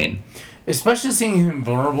Bruce Wayne. Especially seeing him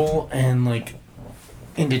vulnerable and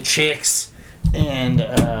into chicks and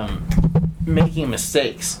making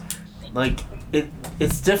mistakes.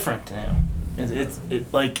 It's different now. It's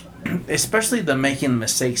especially the making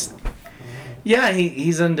mistakes. Yeah,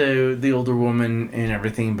 he's into the older woman and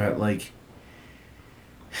everything, but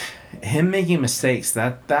him making mistakes,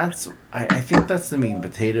 that's I think that's the meat and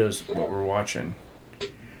potatoes of what we're watching.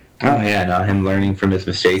 Oh yeah, no, him learning from his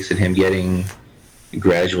mistakes and him getting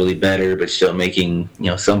gradually better, but still making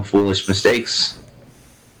some foolish mistakes.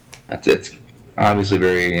 It's obviously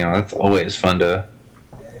very that's always fun to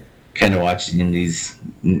kind of watch in these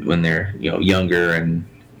when they're younger and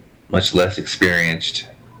much less experienced.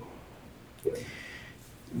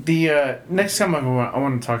 The next time I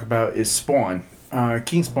want to talk about is Spawn.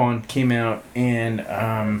 King Spawn came out, and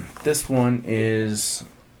this one is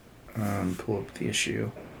pull up the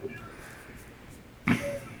issue.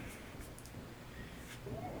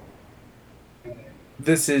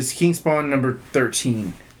 This is King Spawn number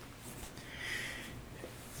 13.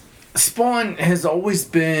 Spawn has always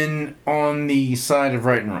been on the side of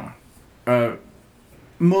right and wrong.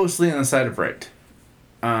 Mostly on the side of right.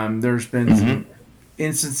 There's been some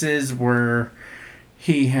instances where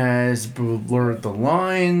he has blurred the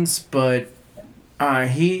lines, but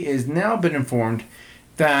he has now been informed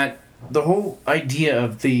that the whole idea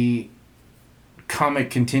of the comic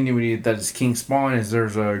continuity that is King Spawn is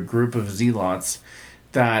there's a group of zealots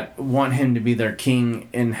that want him to be their king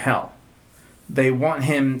in hell. They want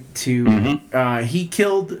him to. He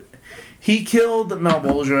killed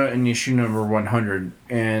Malbolgia in issue number 100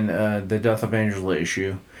 and the Death of Angela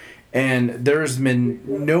issue, and there's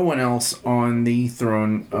been no one else on the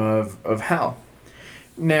throne of hell.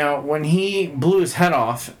 Now, when he blew his head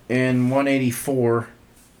off in 184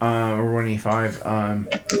 or 185,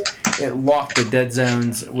 it locked the dead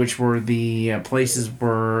zones, which were the places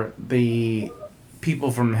where the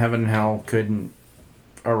people from heaven and hell couldn't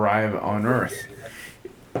arrive on Earth.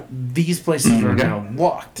 These places are now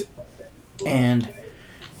locked, and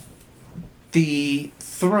the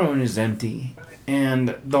throne is empty.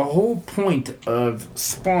 And the whole point of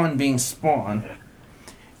Spawn being Spawn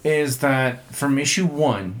is that from issue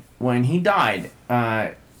 1, when he died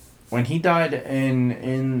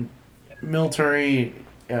in military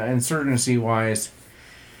insurgency wise,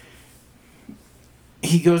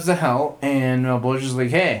 he goes to hell, and Malbolgia's like,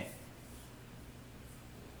 hey,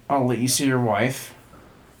 I'll let you see your wife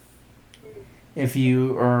if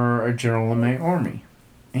you are a general in my army.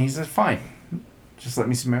 And he says, fine, just let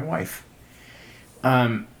me see my wife.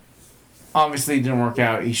 Obviously it didn't work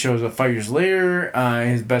out. He shows up 5 years later.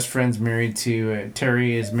 His best friend's married to,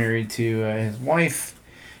 Terry is married to his wife.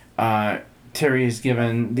 Terry is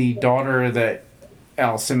given the daughter that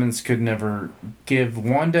Al Simmons could never give,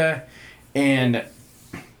 Wanda. And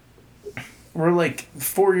we're like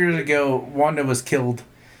 4 years ago, Wanda was killed.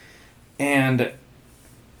 And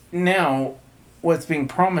now what's being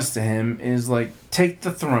promised to him is like, take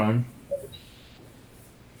the throne,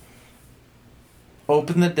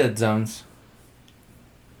 open the dead zones,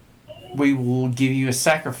 we will give you a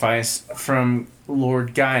sacrifice from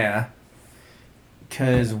Lord Gaia,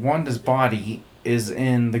 because Wanda's body is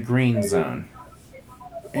in the green zone.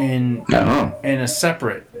 In a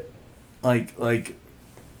separate, like I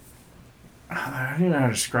don't even know how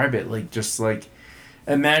to describe it. Like, just like,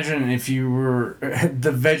 imagine if you were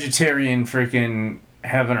the vegetarian freaking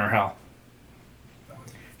heaven or hell.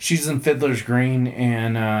 She's in Fiddler's Green,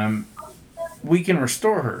 and we can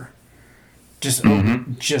restore her. Just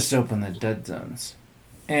open the dead zones,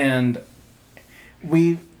 and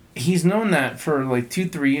he's known that for like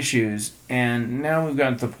 2-3 issues, and now we've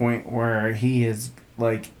gotten to the point where he is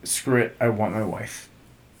like, screw it, I want my wife.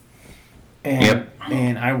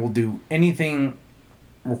 And I will do anything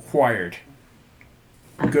required.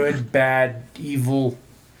 Good, bad, evil,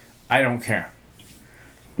 I don't care.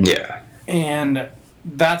 Yeah. And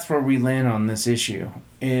that's where we land on this issue,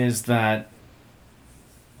 is that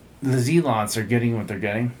the Zealots are getting what they're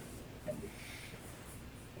getting.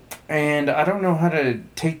 And I don't know how to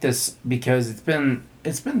take this, because it's been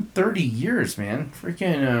 30 years, man.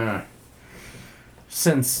 Freaking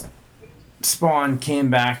since Spawn came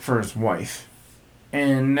back for his wife.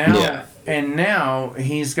 And now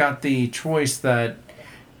he's got the choice that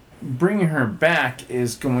bringing her back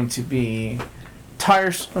is going to be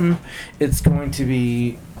tiresome, it's going to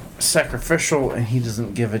be sacrificial, and he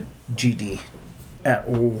doesn't give a GD at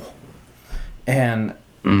all. And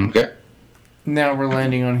now we're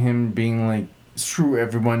landing on him being like, screw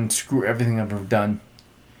everyone, screw everything I've ever done,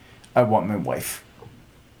 I want my wife.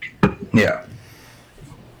 Yeah.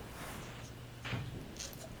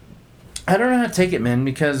 I don't know how to take it, man,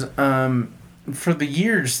 because for the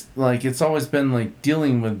years, like, it's always been like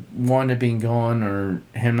dealing with Wanda being gone or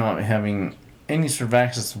him not having any sort of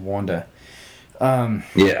access to Wanda.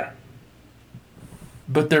 Yeah.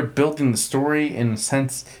 But they're building the story in the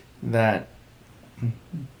sense that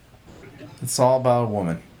it's all about a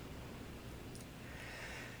woman.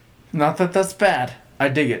 Not that that's bad. I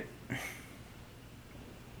dig it.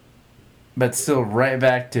 But still, right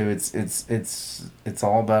back to it's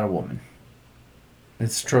all about a woman.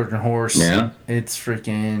 It's Trojan Horse. Yeah. It's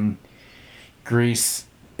freaking Greece.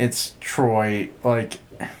 It's Troy. Like,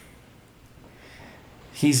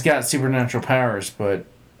 he's got supernatural powers, but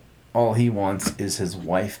all he wants is his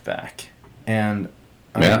wife back. And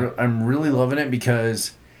I'm really loving it,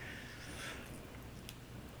 because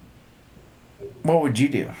What would you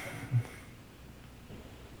do?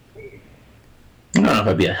 I don't know if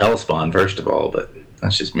I'd be a hellspawn, first of all, but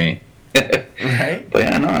that's just me. Right? But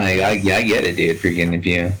yeah, no, I get it, dude. Freaking, if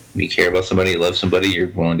you care about somebody, you love somebody, you're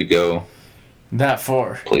willing to go That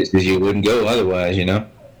far. places you wouldn't go otherwise, you know?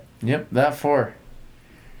 Yep, that far.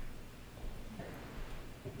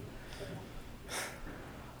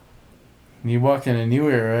 You walk in a new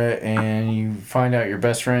era and you find out your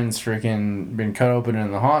best friend's freaking been cut open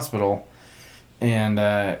in the hospital,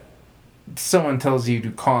 and someone tells you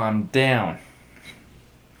to calm down.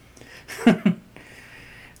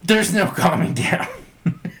 There's no calming down.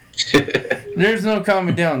 There's no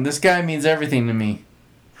calming down. This guy means everything to me.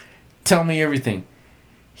 Tell me everything.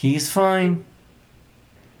 He's fine.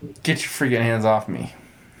 Get your freaking hands off me.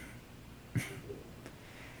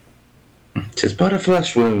 Just but a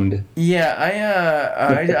flesh wound. Yeah,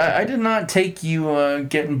 I did not take you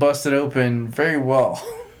getting busted open very well.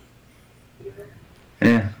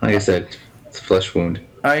 Yeah, like I said, it's a flesh wound.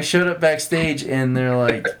 I showed up backstage and they're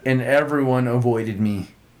like, and everyone avoided me.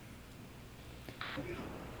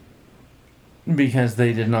 Because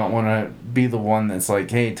they did not want to be the one that's like,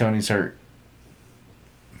 hey, Tony's hurt.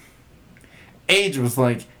 Age was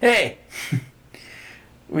like, hey,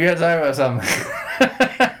 we gotta talk about something.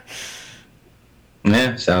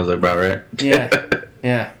 Yeah, sounds like about right.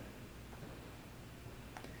 Yeah.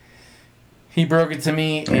 He broke it to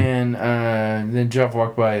me, and then Jeff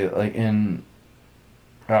walked by, like, and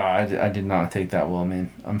I did not take that well,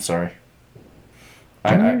 man. I'm sorry.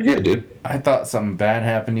 Yeah, dude. I thought something bad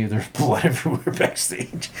happened to you. There's blood everywhere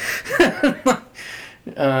backstage.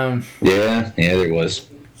 Yeah, there was.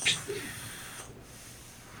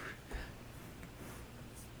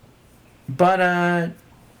 But,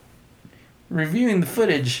 reviewing the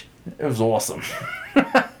footage, it was awesome.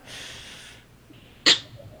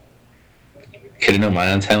 Could have known my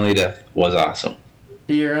untimely death was awesome.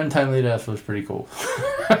 Your untimely death was pretty cool.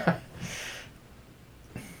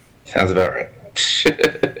 Sounds about right.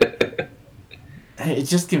 It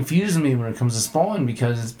just confuses me when it comes to Spawn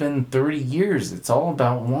because it's been 30 years. It's all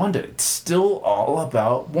about Wanda. It's still all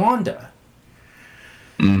about Wanda.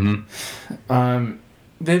 Mm-hmm.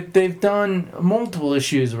 They've done multiple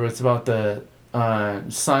issues where it's about the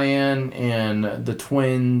Cyan and the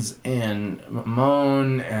twins and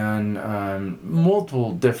Mamone and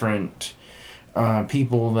multiple different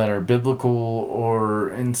people that are biblical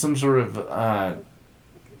or in some sort of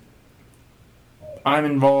I'm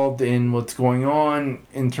involved in what's going on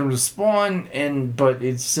in terms of Spawn, but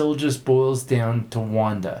it still just boils down to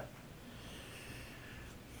Wanda,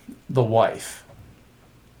 the wife.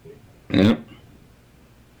 Yep.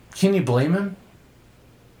 Can you blame him?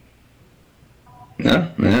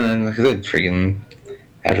 No, like I said, freaking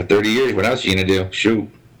after 30 years, what else are you gonna do? Shoot.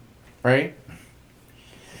 Right?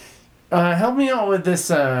 Help me out with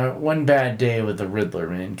this one bad day with the Riddler,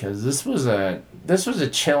 man, because this was a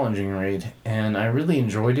challenging raid, and I really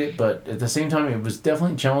enjoyed it, but at the same time, it was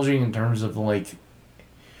definitely challenging in terms of, like,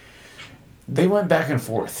 they went back and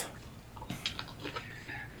forth.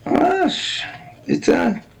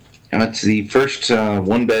 It's the first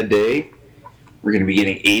one bad day. We're gonna be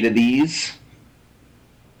getting 8 of these.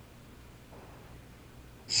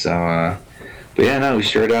 So, but yeah, no, we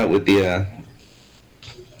started out with the,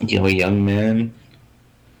 a young man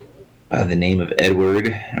by the name of Edward.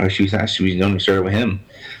 Or we don't start with him.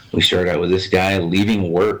 We started out with this guy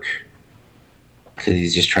leaving work because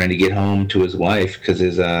he's just trying to get home to his wife because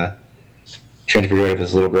his trying to figure out if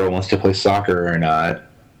his little girl wants to play soccer or not.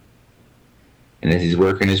 And as he's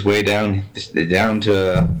working his way down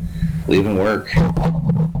to leaving work,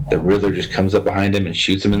 the Riddler just comes up behind him and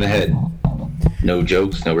shoots him in the head. No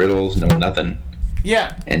jokes, no riddles, no nothing.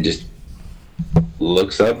 Yeah. And just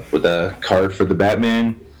looks up with a card for the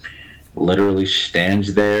Batman, literally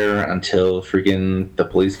stands there until freaking the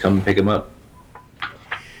police come and pick him up.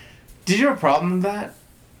 Did you have a problem with that?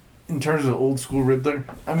 In terms of old school Riddler?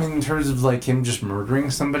 I mean, in terms of, like, him just murdering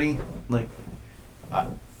somebody? Like,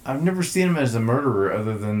 I've never seen him as a murderer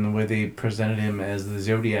other than the way they presented him as the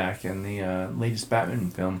Zodiac in the latest Batman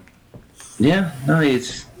film. Yeah, no,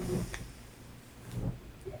 it's...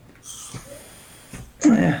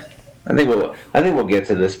 Yeah, I think we'll get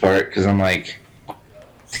to this part because I'm like,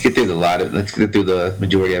 let's get through the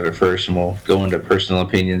majority of it first, and we'll go into personal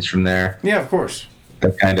opinions from there. Yeah, of course.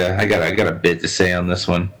 That I got a bit to say on this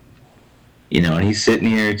one, and he's sitting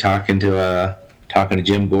here talking to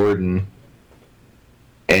Jim Gordon,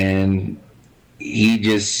 and he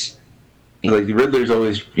just like the Riddler's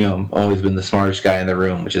always been the smartest guy in the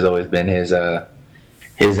room, which has always been his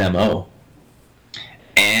MO.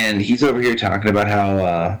 And he's over here talking about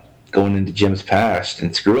how going into Jim's past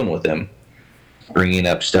and screwing with him. bringing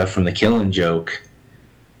up stuff from the Killing Joke,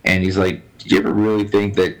 and he's like, "Did you ever really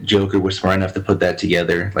think that Joker was smart enough to put that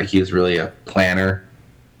together? Like he was really a planner?"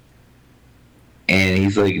 And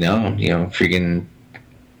he's like, "No, freaking."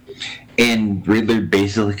 And Riddler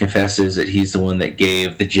basically confesses that he's the one that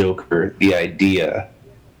gave the Joker the idea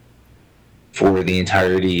for the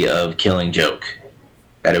entirety of Killing Joke.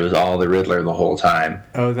 That it was all the Riddler the whole time.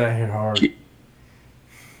 Oh, that hit hard.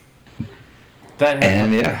 That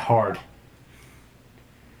hit hard.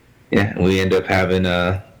 Yeah, we end up having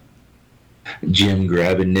Jim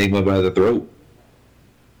grab Enigma by the throat.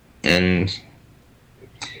 And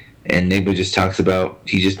Enigma just talks about,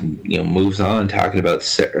 he just, moves on talking about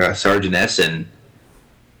Sergeant Essen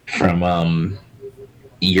from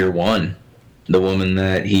year one. The woman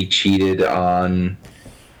that he cheated on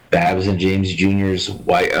Babs and James Jr.'s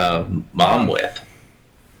mom with.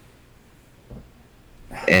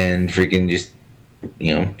 And freaking just,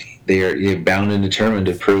 they're bound and determined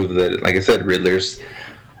to prove that, like I said, Riddler's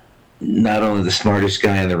not only the smartest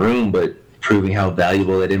guy in the room, but proving how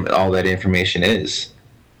valuable all that information is.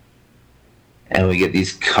 And we get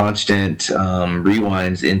these constant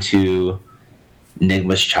rewinds into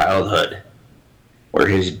Enigma's childhood, where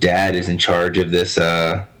his dad is in charge of this,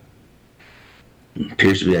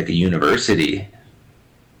 appears to be like a university.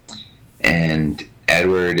 And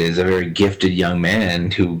Edward is a very gifted young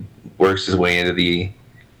man who works his way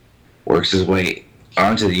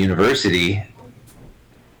onto the university,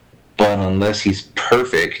 but unless he's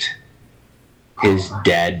perfect, his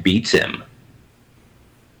dad beats him.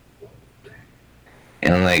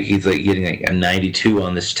 And he's getting a 92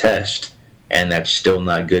 on this test, and that's still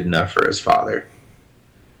not good enough for his father.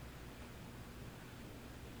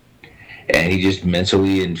 And he just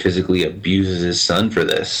mentally and physically abuses his son for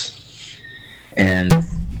this. And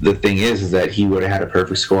the thing is that he would have had a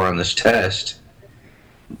perfect score on this test,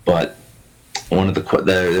 but one of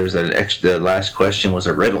the last question was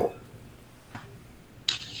a riddle,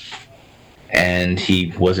 and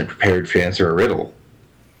he wasn't prepared to answer a riddle.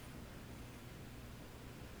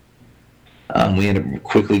 We end up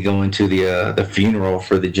quickly going to the funeral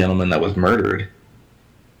for the gentleman that was murdered,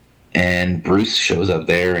 and Bruce shows up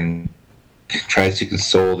there and tries to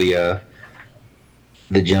console the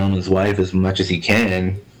gentleman's wife as much as he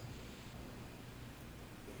can,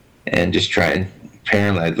 and just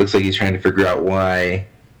apparently it looks like he's trying to figure out why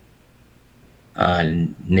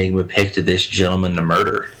Enigma picked this gentleman to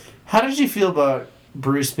murder. How did you feel about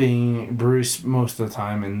Bruce being Bruce most of the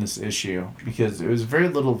time in this issue? Because it was very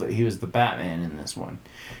little that he was the Batman in this one.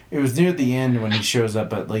 It was near the end when he shows up,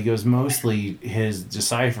 but it was mostly his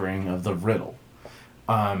deciphering of the riddle.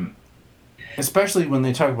 Especially when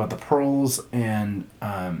they talk about the pearls, and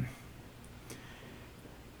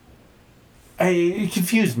it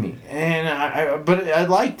confused me, and but I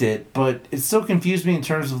liked it, but it still confused me in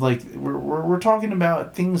terms of we're talking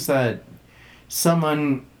about things that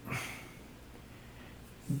someone.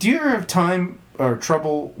 Do you ever have time or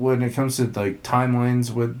trouble when it comes to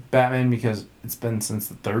timelines with Batman, because it's been since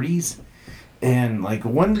the 30s, and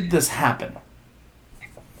when did this happen?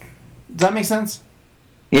 Does that make sense?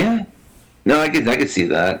 Yeah. No, I could see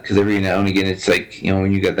that, because every now and again it's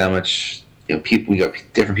when you got that much people, you got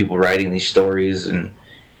different people writing these stories, and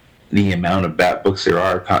the amount of Bat books there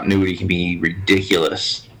are, continuity can be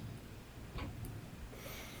ridiculous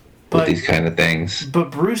with these kind of things.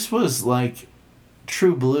 But Bruce was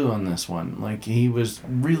true blue on this one. He was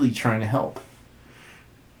really trying to help.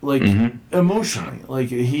 Emotionally.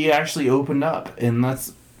 He actually opened up, and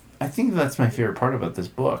I think that's my favorite part about this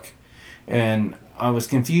book. And I was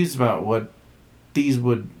confused about what these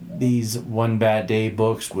One Bad Day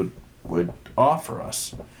books would offer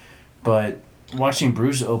us. But watching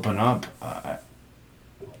Bruce open up,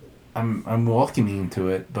 I'm welcoming to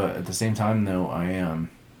it, but at the same time though, I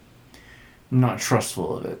am not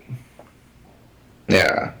trustful of it.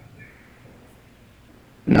 Yeah.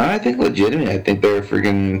 No, I think legitimately. I think they're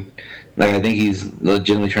freaking. I think he's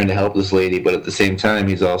legitimately trying to help this lady, but at the same time,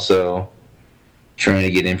 he's also trying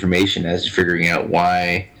to get information as to figuring out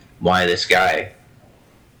why this guy.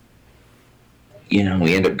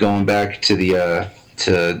 We end up going back to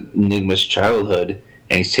to Enigma's childhood,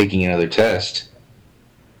 and he's taking another test,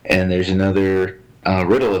 and there's another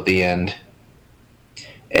riddle at the end,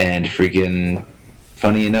 and freaking.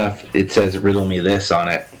 Funny enough, it says "Riddle me this" on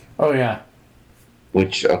it. Oh, yeah.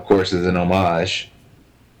 Which, of course, is an homage.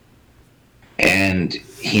 And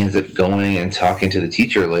he ends up going and talking to the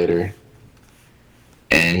teacher later.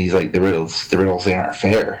 And he's like, the riddles, they aren't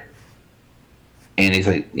fair. And he's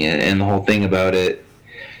like, yeah, and the whole thing about it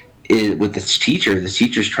is with this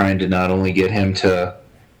teacher's trying to not only get him to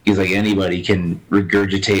He's like, anybody can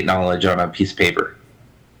regurgitate knowledge on a piece of paper.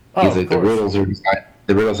 Oh, He's of like, course.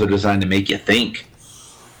 the riddles are designed to make you think.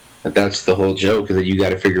 But that's the whole joke, is that you got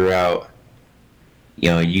to figure out.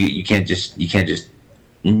 You can't just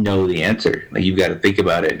know the answer. Like, you've got to think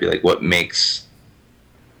about it and be like, what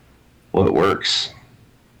works.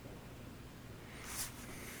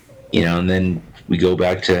 And then we go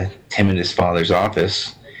back to him in his father's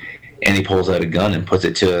office, and he pulls out a gun and puts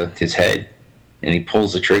it to his head, and he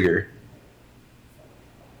pulls the trigger.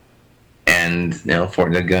 And, for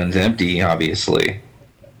the gun's empty, obviously.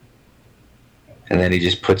 And then he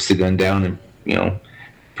just puts the gun down and,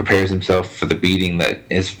 prepares himself for the beating that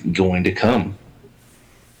is going to come.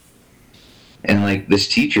 And, like, this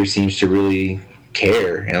teacher seems to really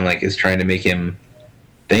care and, like, is trying to make him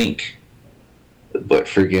think. But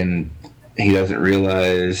friggin' he doesn't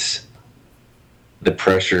realize the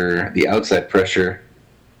pressure, the outside pressure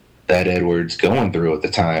that Edward's going through at the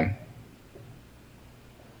time.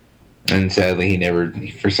 And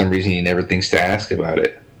sadly, for some reason, he never thinks to ask about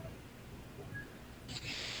it.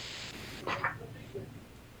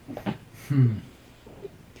 And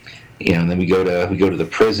then we go to the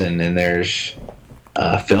prison, and there's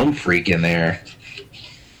a film freak in there,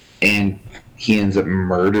 and he ends up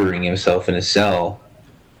murdering himself in his cell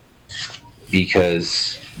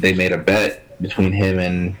because they made a bet between him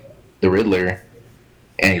and the Riddler,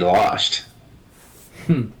 and he lost.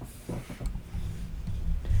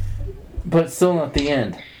 But still not the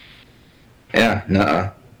end. Yeah,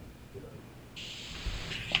 nuh-uh.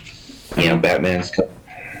 Batman's.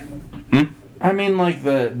 I mean, like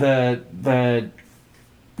the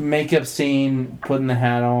makeup scene, putting the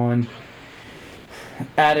hat on,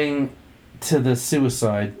 adding to the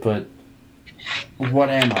suicide, but what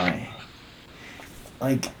am I?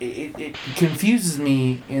 Like, it confuses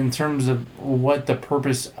me in terms of what the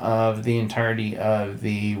purpose of the entirety of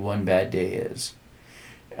the One Bad Day is.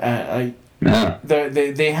 They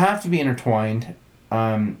have to be intertwined.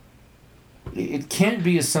 It can't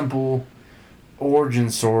be a simple origin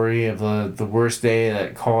story of the worst day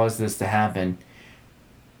that caused this to happen.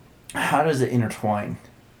 How does it intertwine?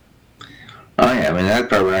 Oh yeah, I mean that's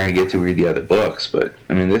probably not gonna get to read the other books, but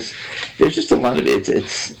I mean there's just a lot of it.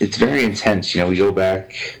 It's very intense. We go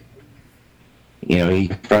back. He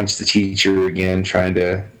confronts the teacher again, trying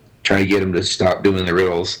to get him to stop doing the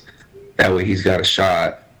riddles. That way, he's got a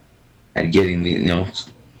shot at getting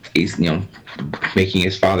he's making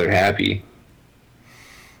his father happy.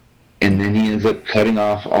 And then he ends up cutting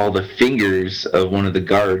off all the fingers of one of the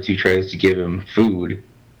guards who tries to give him food.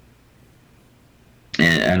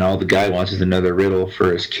 And all the guy wants is another riddle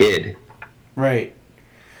for his kid. Right.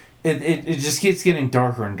 It just keeps getting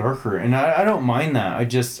darker and darker. And I don't mind that. I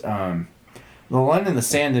just... the line in the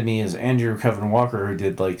sand to me is Andrew Kevin Walker, who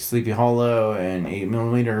did like Sleepy Hollow and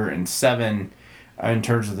 8mm and 7 in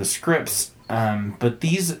terms of the scripts. But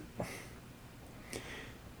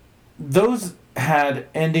those had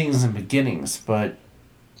endings and beginnings, but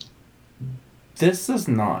this does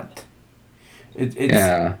not.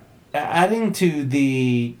 It's adding to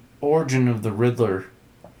the origin of the Riddler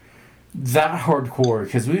that hardcore,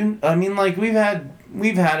 because we've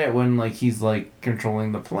had it when like he's like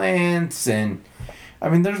controlling the plants, and I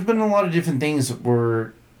mean there's been a lot of different things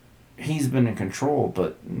where he's been in control,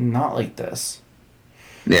 but not like this.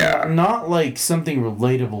 Yeah. Not like something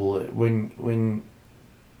relatable when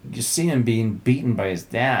you see him being beaten by his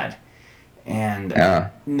dad and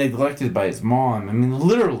neglected by his mom. I mean,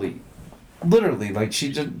 literally, like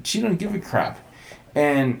she don't give a crap,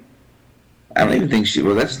 and I don't even think she.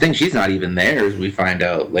 Well, that's the thing. She's not even there, as we find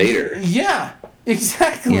out later. Yeah,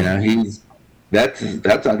 exactly. He's that's. I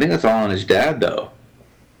think that's all on his dad, though.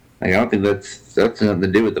 Like, I don't think that's nothing to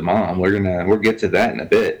do with the mom. We'll get to that in a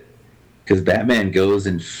bit, because Batman goes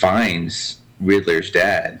and finds Riddler's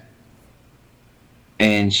dad.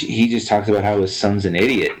 And he just talks about how his son's an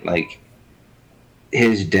idiot. Like,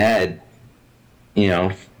 his dad,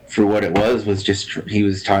 for what it was just, he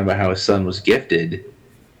was talking about how his son was gifted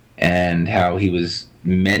and how he was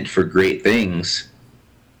meant for great things.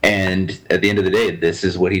 And at the end of the day, this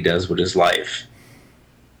is what he does with his life.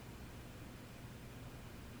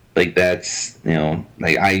 Like, that's,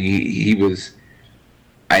 he was,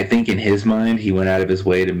 I think in his mind, he went out of his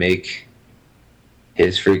way to make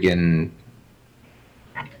his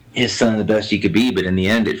son the best he could be, but in the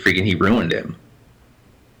end, he ruined him.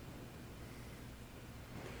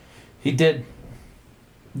 He did.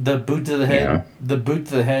 The boot to the head. Yeah. The boot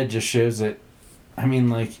to the head just shows it. I mean,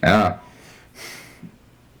 like. Yeah.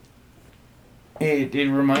 It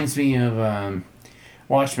reminds me of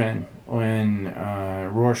Watchmen when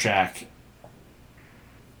Rorschach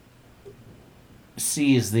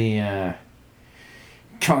sees the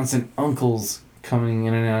constant uncles coming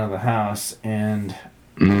in and out of the house and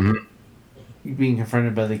being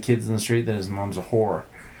confronted by the kids in the street that his mom's a whore.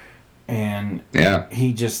 And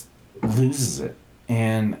he just loses it.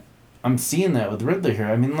 And I'm seeing that with Riddler here.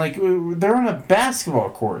 I mean, like, they're on a basketball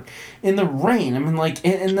court in the rain. I mean, like,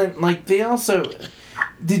 and then, like, they also...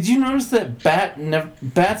 Did you notice that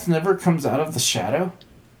Bats never comes out of the shadow?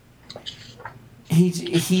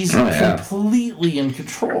 He's completely in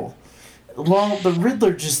control. While the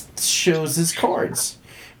Riddler just shows his cards.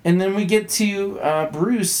 And then we get to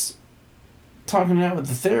Bruce talking it out with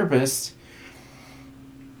the therapist,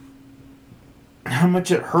 how much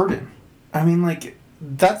it hurt him. I mean, like,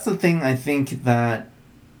 that's the thing I think that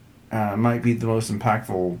might be the most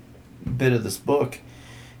impactful bit of this book,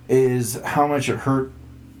 is how much it hurt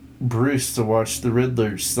Bruce to watch the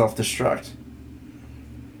Riddler self-destruct.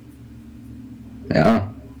 Yeah.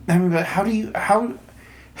 I mean, but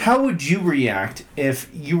how would you react if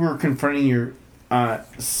you were confronting your at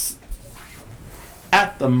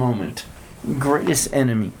the moment greatest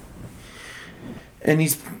enemy, and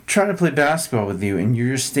he's trying to play basketball with you, and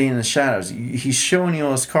you're just staying in the shadows? He's showing you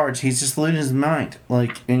all his cards. He's just losing his mind,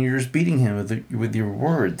 like, and you're just beating him with your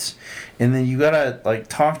words, and then you gotta, like,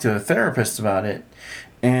 talk to a therapist about it,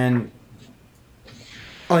 and,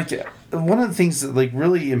 like, one of the things that, like,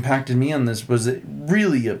 really impacted me on this was it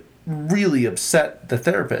really upset the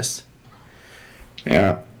therapist.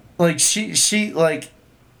 Yeah. Like, she's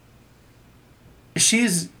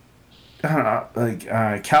I don't know,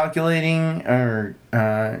 like, calculating or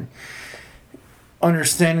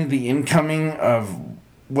understanding the incoming of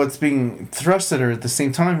what's being thrust at her at the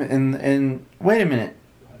same time. And wait a minute.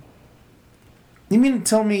 You mean to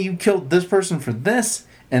tell me you killed this person for this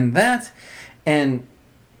and that, and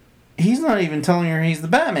he's not even telling her he's the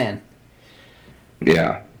Batman?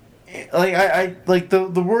 Yeah. Like, I like, the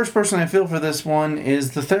worst person I feel for this one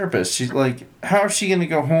is the therapist. She's like, how is she gonna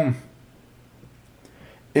go home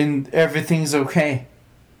and everything's okay?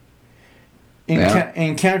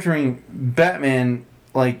 Encountering Batman,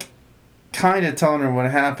 like, kind of telling her what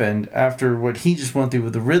happened after what he just went through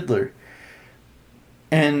with the Riddler.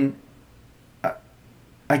 And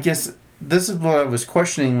I guess this is what I was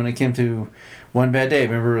questioning when it came to One Bad Day.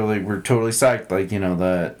 Remember, like, we're totally psyched, like, you know,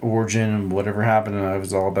 the origin and whatever happened, and I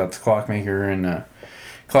was all about the Clockmaker and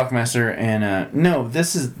Clockmaster, and no,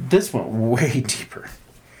 this went way deeper.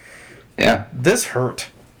 Yeah. This hurt.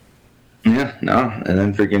 Yeah, no. And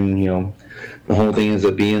then freaking, you know, the whole thing ends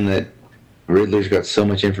up being that Riddler's got so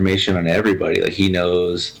much information on everybody. Like, he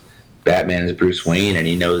knows Batman is Bruce Wayne, and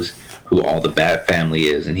he knows who all the Bat family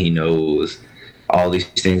is, and he knows all these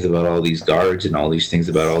things about all these guards and all these things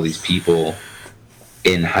about all these people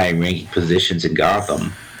in high-ranking positions in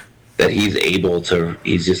Gotham, that he's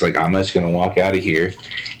just like, I'm just going to walk out of here,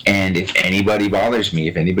 and if anybody bothers me,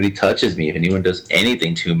 if anybody touches me, if anyone does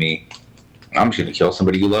anything to me, I'm just going to kill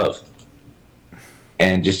somebody you love.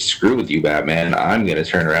 And just screw with you, Batman. I'm going to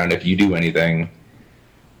turn around if you do anything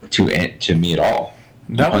to me at all.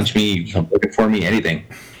 You punch me, you come looking for me, anything.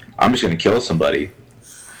 I'm just going to kill somebody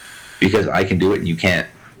because I can do it and you can't.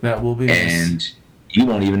 That will be And nice. You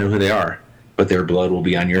won't even know who they are, but their blood will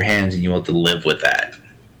be on your hands and you will have to live with that.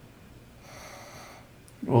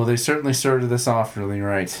 Well, they certainly started this off really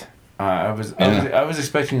right. I was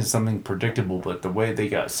expecting something predictable, but the way they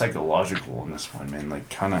got psychological in this one, man, like,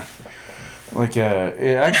 kind of, like,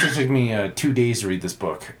 it actually took me 2 days to read this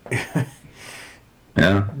book.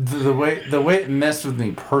 Yeah. The way it messed with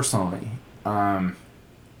me personally. Not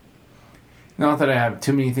that I have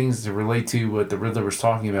too many things to relate to what the Riddler was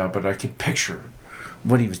talking about, but I could picture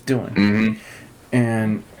what he was doing,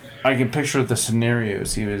 and I can picture the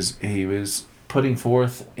scenarios he was putting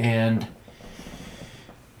forth, and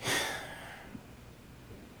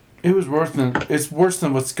it's worse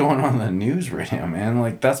than what's going on in the news right now, man.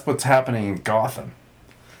 Like, that's what's happening in Gotham.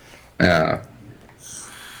 Yeah.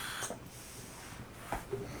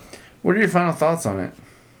 What are your final thoughts on it?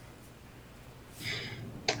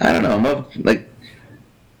 I don't know.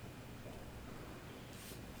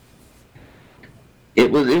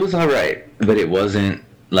 It was all right, but it wasn't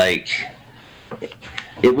like,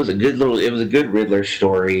 it was a good Riddler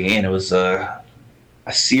story, and it was a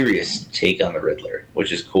serious take on the Riddler,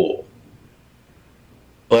 which is cool.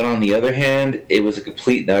 But on the other hand, it was a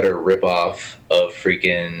complete and utter ripoff of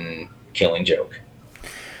freaking Killing Joke.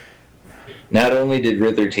 Not only did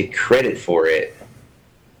Riddler take credit for it,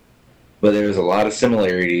 but there was a lot of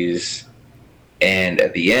similarities, and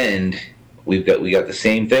at the end, we got the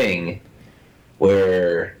same thing,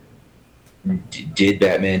 where did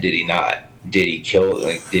Batman, did he not? Did he kill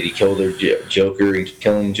the Joker in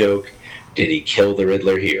Killing Joke? did he kill the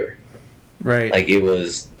Riddler here? Right. Like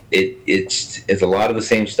it's a lot of the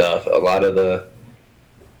same stuff. A lot of the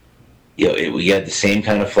we had the same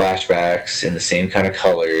kind of flashbacks and the same kind of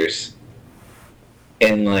colors,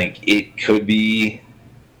 and like it could be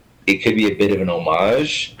a bit of an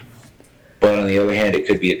homage, but on the other hand, it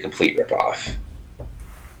could be a complete ripoff.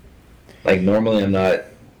 Like normally, I'm not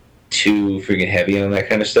too freaking heavy on that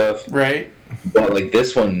kind of stuff, Right. but like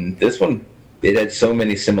this one, it had so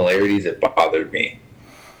many similarities it bothered me.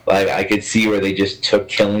 Like I could see where they just took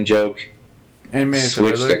Killing Joke, And man,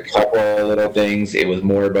 switched a couple of little things. It was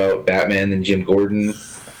more about Batman than Jim Gordon,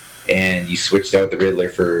 and you switched out the Riddler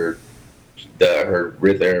for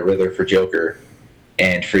Riddler for Joker,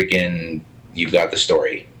 and freaking you got the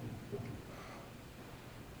story.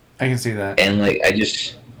 I can see that. And like I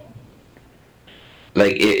just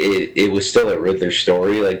like it was still a Riddler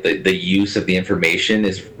story. Like the use of the information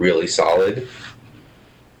is really solid,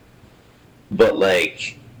 but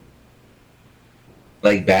like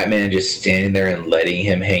Batman just standing there and letting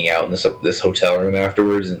him hang out in this hotel room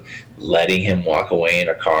afterwards and letting him walk away in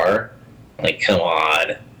a car. Like, come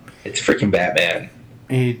on, it's freaking Batman.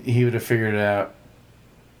 He would have figured it out.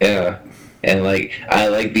 Yeah, and like I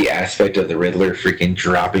like the aspect of the Riddler freaking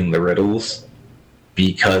dropping the riddles,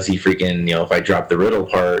 because he freaking if I drop the riddle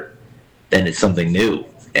part, then it's something new,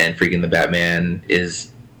 and freaking the Batman is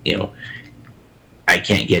I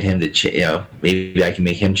can't get him to maybe I can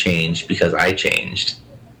make him change because I changed.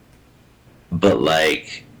 But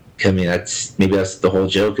like, I mean, that's the whole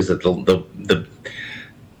joke, is that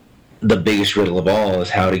the biggest riddle of all is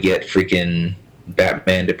how to get freaking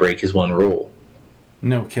Batman to break his one rule.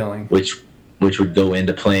 No killing. Which would go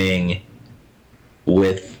into playing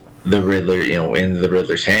with the Riddler, in the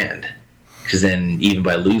Riddler's hand. Because then even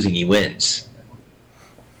by losing, he wins.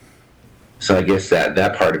 So I guess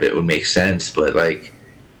that part of it would make sense, but like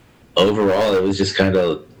overall, it was just kind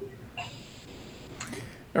of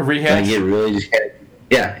a rehash. Like it really just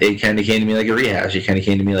it kind of came to me like a rehash. It kind of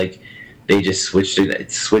came to me like they just switched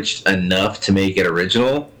enough to make it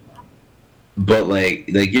original. But like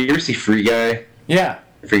you ever see Free Guy? Yeah.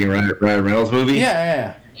 The freaking Ryan Reynolds movie?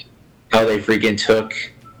 Yeah. How they freaking took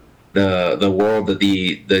the world that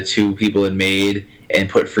the two people had made and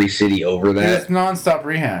put Free City over that. It's nonstop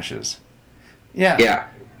rehashes. Yeah. Yeah.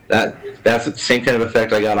 That's the same kind of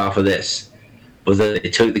effect I got off of this. Was that they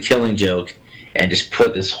took the Killing Joke and just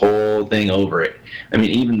put this whole thing over it. I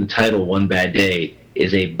mean, even the title "One Bad Day"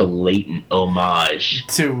 is a blatant homage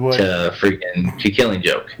to Killing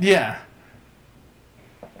Joke. Yeah.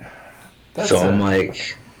 I'm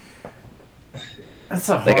like, that's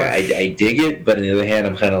a hard... like I dig it, but on the other hand,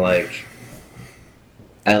 I'm kind of like,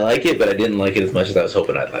 I like it, but I didn't like it as much as I was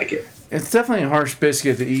hoping I'd like it. It's definitely a harsh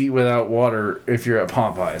biscuit to eat without water if you're at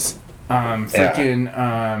Popeyes.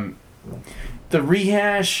 The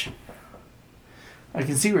rehash, I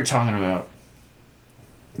can see what you're talking about.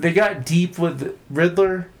 They got deep with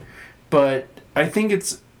Riddler, but I think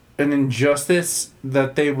it's an injustice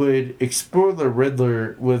that they would explore the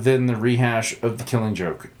Riddler within the rehash of the Killing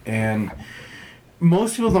Joke. And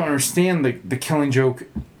most people don't understand the Killing Joke.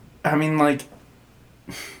 I mean, like,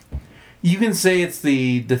 you can say it's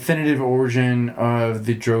the definitive origin of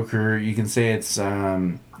the Joker. You can say it's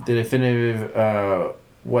the definitive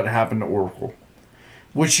what happened to Oracle.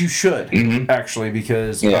 Which you should, actually,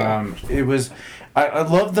 because it was... I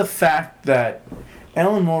love the fact that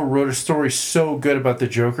Alan Moore wrote a story so good about the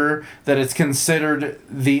Joker that it's considered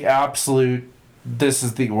the absolute, this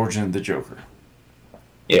is the origin of the Joker.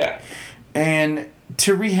 Yeah. And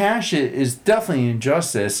to rehash it is definitely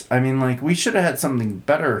injustice. I mean, like, we should have had something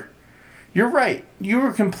better. You're right. You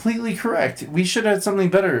were completely correct. We should have had something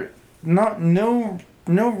better. No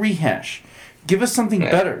rehash. Give us something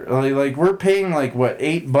better. Like we're paying like what,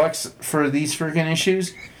 $8 for these freaking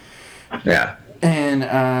issues. Yeah. And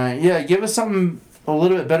give us something a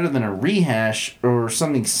little bit better than a rehash or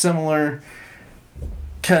something similar.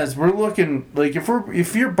 Cause we're looking like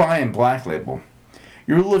if you're buying Black Label,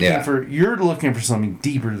 you're looking for something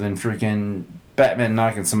deeper than freaking Batman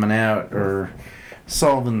knocking someone out or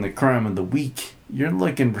solving the crime of the week. You're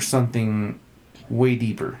looking for something way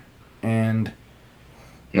deeper. And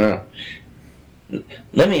no.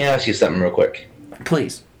 Let me ask you something real quick.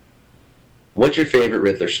 Please. What's your favorite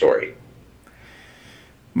Riddler story?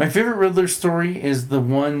 My favorite Riddler story is the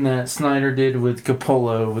one that Snyder did with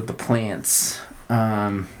Coppola with the plants.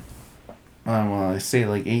 I say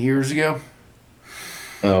like 8 years ago.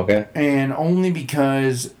 Oh, okay. And only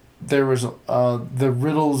because there was the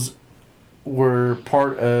riddles were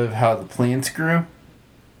part of how the plants grew.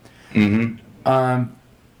 Mm-hmm.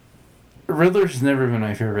 Riddler's never been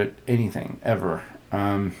my favorite anything ever.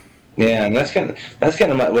 Yeah, and that's kind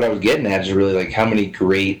of what I was getting at is really like how many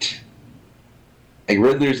great, like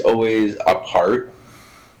Riddler's always a part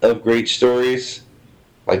of great stories,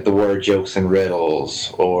 like the War of Jokes and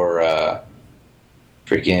Riddles or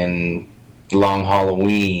freaking Long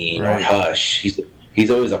Halloween Right. or Hush. He's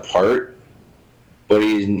always a part, but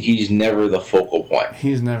he's never the focal point.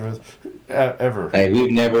 He's never ever. Like we've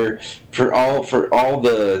never for all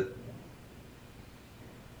the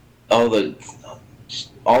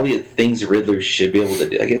things the Riddler should be able to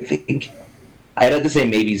do. Like I think I'd have to say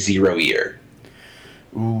maybe Zero Year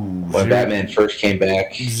Ooh, when Batman first came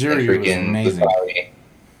back. Zero and Year was amazing.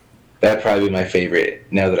 That'd probably be my favorite.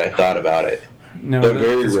 Now that I thought about it, No, but that-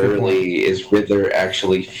 very that's a good point. rarely is Riddler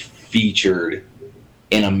actually featured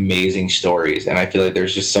in amazing stories, and I feel like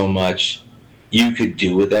there's just so much you could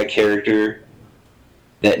do with that character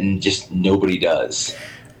that just nobody does.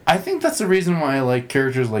 I think that's the reason why I like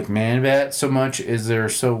characters like Man-Bat so much, is they're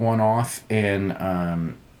so one-off and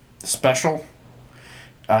special.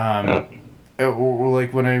 Or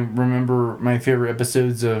like when I remember my favorite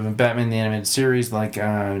episodes of Batman the Animated Series, like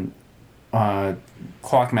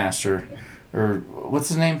Clockmaster, or what's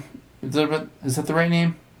his name? Is that the right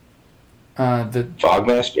name? The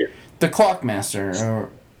Fogmaster? Clockmaster, or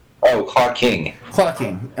Oh, Clock King.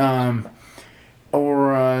 Clocking.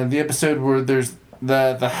 Or the episode where there's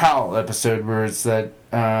the Howl episode where it's that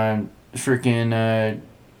freaking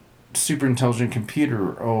super intelligent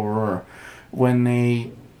computer, or when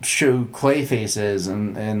they show Clayfaces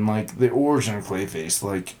and like the origin of Clayface.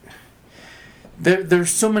 Like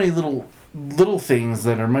there's so many little things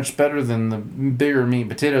that are much better than the bigger meat and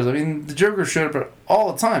potatoes. I mean, the Joker showed up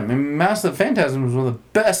all the time. I mean, Mask of the Phantasm was one of the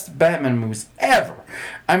best Batman movies ever.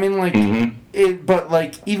 I mean, like but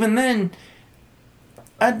like even then,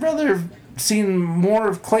 I'd rather have seen more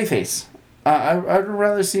of Clayface. I'd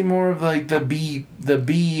rather see more of like the B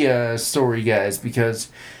story guys, because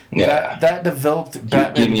that developed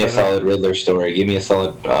Batman. Give me a solid Riddler story. Give me a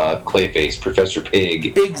solid Clayface, Professor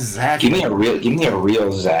Pig. Exactly. Give me a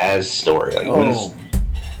real Zaz story. Like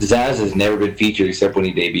Zaz has never been featured except when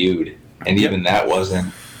he debuted, and even that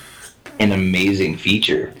wasn't an amazing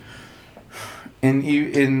feature. And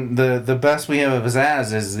the best we have of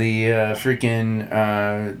Zaz is the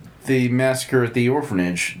freaking the massacre at the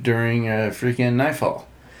orphanage during freaking Nightfall,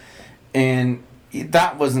 and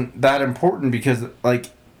that wasn't that important because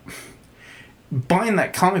like buying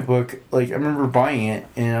that comic book, like I remember buying it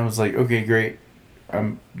and I was like, okay, great,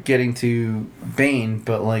 I'm getting to Bane,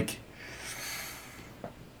 but like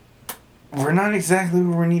we're not exactly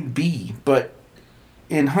where we need to be. But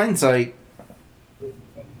in hindsight,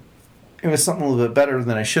 it was something a little bit better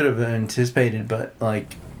than I should have anticipated. But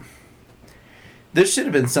like, this should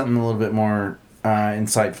have been something a little bit more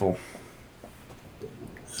insightful.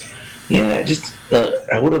 Yeah, just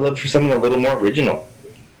I would have loved for something a little more original.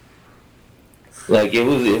 Like it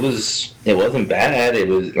wasn't bad. It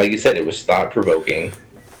was, like you said, it was thought provoking.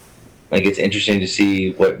 Like it's interesting to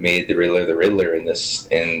see what made the Riddler in this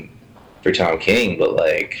and for Tom King, but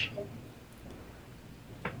like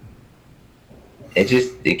it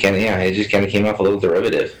just kind of came off a little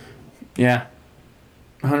derivative. Yeah,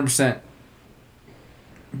 100%.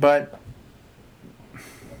 But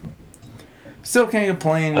still can't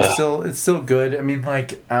complain. It's still good. I mean,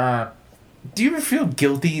 like, do you ever feel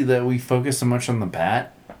guilty that we focus so much on the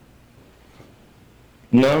Bat?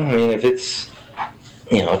 No, I mean if it's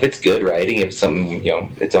good writing, if it's something,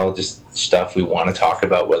 it's all just stuff we want to talk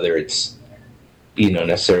about, whether it's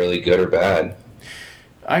necessarily good or bad.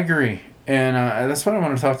 I agree, and that's what I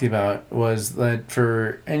want to talk to you about. Was that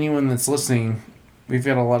for anyone that's listening? We've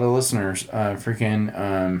got a lot of listeners.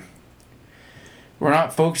 We're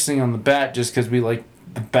not focusing on the Bat just because we like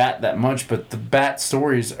the Bat that much, but the Bat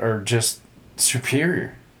stories are just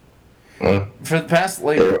superior. For the past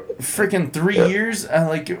freaking 3 years,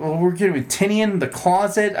 we're getting with Tinian, the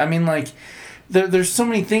Closet. I mean, like, there's so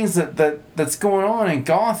many things that's going on in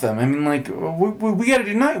Gotham. I mean, like, we got to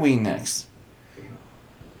do Nightwing next.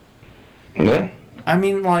 Yeah. I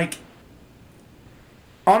mean, like,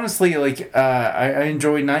 honestly, like, I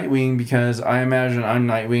enjoy Nightwing because I imagine I'm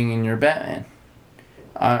Nightwing and you're Batman.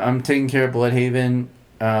 I'm taking care of Bloodhaven,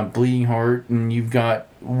 Bleeding Heart, and you've got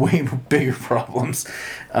way bigger problems.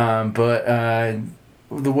 But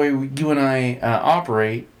the way you and I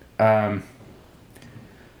operate, I'm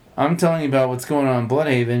telling you about what's going on in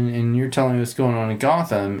Bloodhaven, and you're telling me what's going on in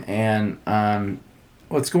Gotham, and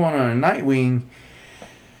what's going on in Nightwing.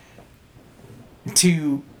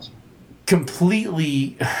 To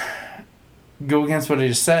completely go against what I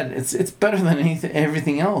just said, it's better than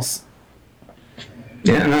everything else.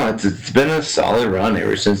 Yeah, no, it's been a solid run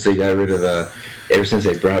ever since they got rid of ever since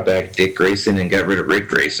they brought back Dick Grayson and got rid of Rick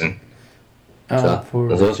Grayson. Oh,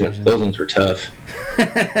 poor Those ones were tough.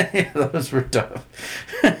 Yeah, those were tough.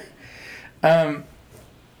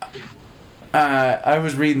 I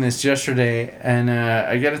was reading this yesterday, and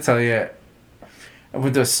I got to tell you, I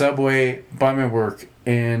went to a Subway by my work,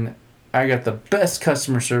 and I got the best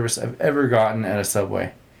customer service I've ever gotten at a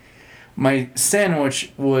Subway. My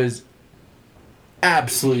sandwich was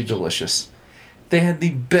absolutely delicious. They had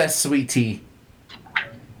the best sweet tea.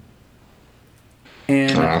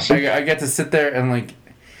 And awesome. I got to sit there and, like,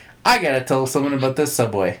 I got to tell someone about this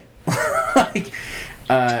Subway. Like,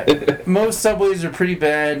 most Subways are pretty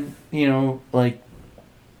bad, you know, like,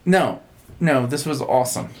 no, this was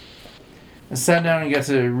awesome. I sat down and got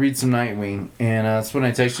to read some Nightwing, and that's when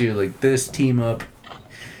I texted you, like, this team up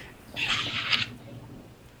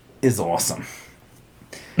is awesome.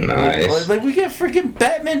 Nice. Like, we got freaking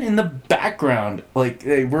Batman in the background. Like,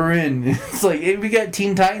 hey, we're in. It's like, hey, we got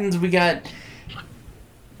Teen Titans, we got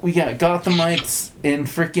Gothamites and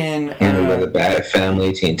freaking... the Bat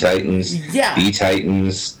Family, Teen Titans, yeah.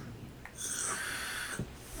 B-Titans.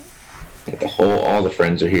 All the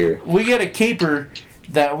friends are here. We got a caper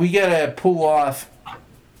that we gotta pull off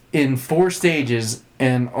in 4 stages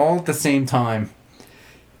and all at the same time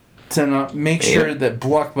to not make sure that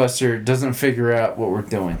Blockbuster doesn't figure out what we're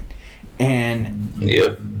doing. And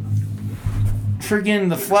yep. friggin'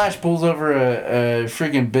 the Flash pulls over a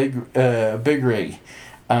friggin' big rig.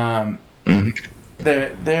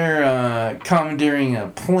 They're commandeering a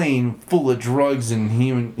plane full of drugs and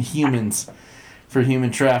humans for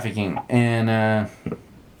human trafficking, and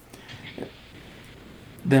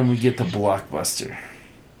then we get the Blockbuster.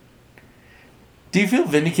 Do you feel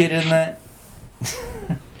vindicated in that?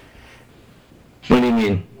 What do you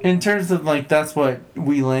mean? In terms of, like, that's what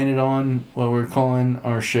we landed on, what we're calling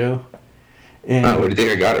our show. And where do you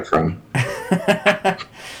think I got it from?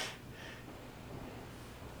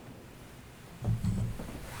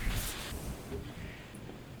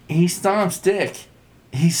 He stomps Dick.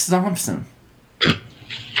 He stomps him.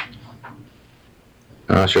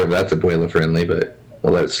 I'm not sure if that's a boiler friendly, but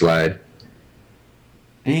we'll let it slide.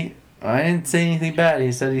 I didn't say anything bad.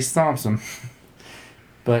 He said he stomps him.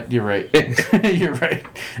 But you're right. You're right.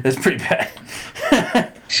 That's pretty bad.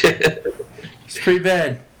 It's pretty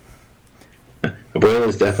bad.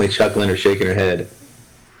 Boiler's definitely chuckling or shaking her head.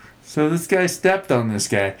 So this guy stepped on this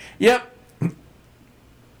guy. Yep. And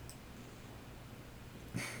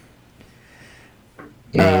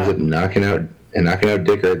he ends up knocking out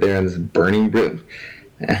Dick right there in this burning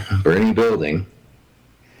building.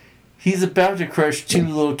 He's about to crush 2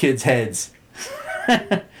 little kids' heads.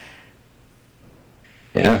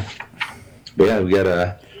 Yeah. But yeah, we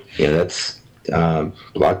got that's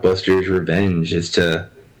Blockbuster's revenge is to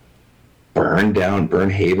burn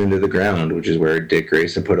Haven to the ground, which is where Dick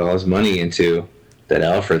Grayson put all his money into that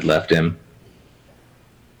Alfred left him.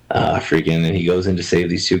 And he goes in to save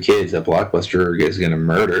these 2 kids that Blockbuster is going to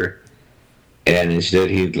murder. And instead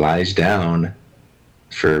he lies down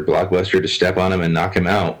for Blockbuster to step on him and knock him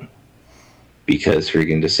out. Because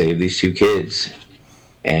to save these 2 kids.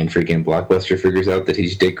 And Blockbuster figures out that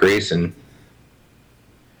he's Dick Grayson.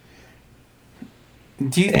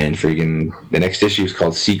 And the next issue is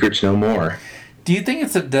called Secrets No More. Do you think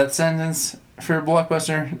it's a death sentence for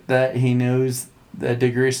Blockbuster that he knows that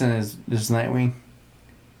Dick Grayson is Nightwing?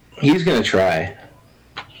 He's gonna try,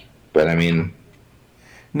 but I mean,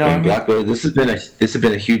 no. Blockbuster. This has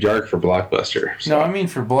been a huge arc for Blockbuster. So. No, I mean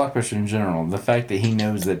for Blockbuster in general. The fact that he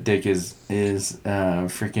knows that Dick is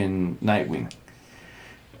freaking Nightwing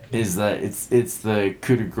is that it's the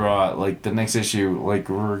coup de grace. Like the next issue, like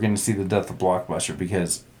we're gonna see the death of Blockbuster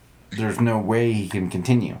because there's no way he can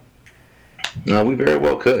continue. No, we very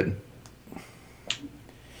well could.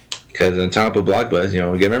 Because on top of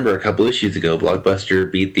Blockbuster, we remember a couple issues ago, Blockbuster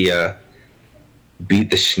beat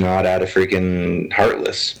the snot out of freaking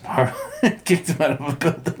Heartless. Kicked him out of a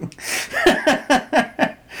building.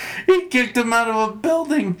 He kicked him out of a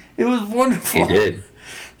building. It was wonderful. He did,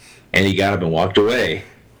 and he got up and walked away.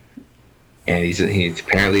 And he's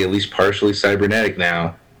apparently at least partially cybernetic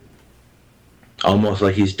now, almost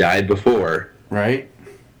like he's died before. Right.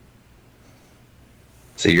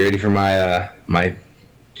 So you ready for my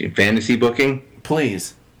fantasy booking?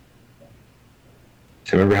 Please.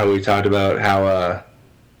 So remember how we talked about how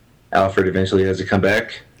Alfred eventually has to come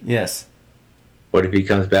back? Yes. What if he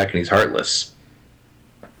comes back and he's heartless?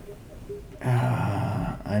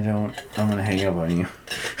 I'm gonna hang up on you.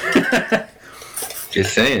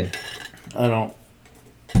 Just saying. I don't.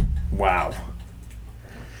 Wow.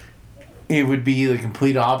 It would be the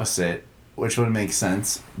complete opposite, which would make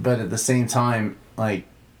sense. But at the same time, like,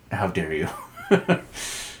 how dare you?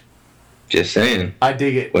 Just saying. I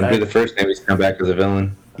dig it. Wouldn't be the first time he's come back as a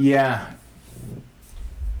villain. Yeah.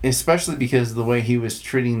 Especially because of the way he was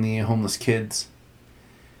treating the homeless kids.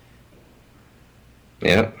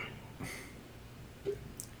 Yep.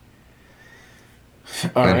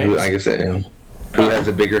 All And right. who, like I said, who has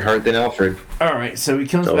a bigger heart than Alfred? All right. So he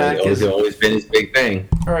comes It's back as. always been his big thing.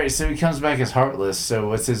 All right. So he comes back as Heartless. So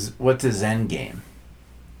what's his end game?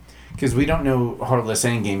 Because we don't know Heartless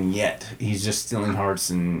end game yet. He's just stealing hearts,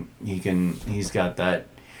 and he's got that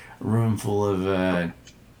room full of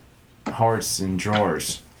hearts and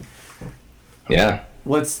drawers. Yeah.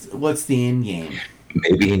 What's the end game?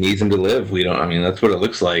 Maybe he needs him to live. We don't. I mean, that's what it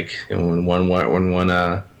looks like. And when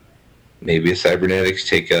maybe the cybernetics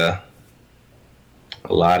take a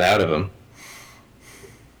lot out of him.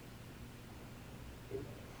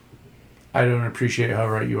 I don't appreciate how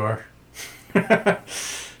right you are.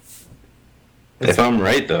 If I'm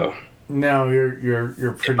right, though. No,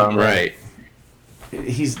 you're pretty. If I'm right.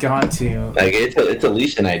 He's got to. Like it's at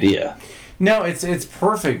least an idea. No, it's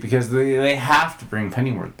perfect because they have to bring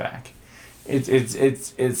Pennyworth back. It's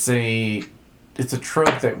a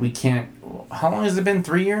trope that we can't. How long has it been?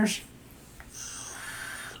 3 years?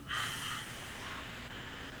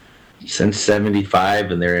 Since 75,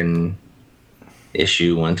 and they're in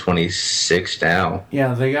issue 126 now.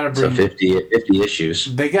 Yeah, they got to bring. So 50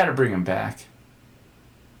 issues. They got to bring him back.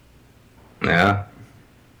 Yeah.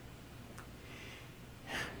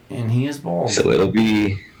 And he is bald. So it'll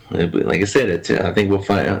be like I said. I think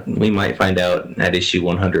we might find out at issue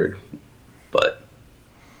 100, but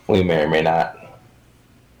we may or may not.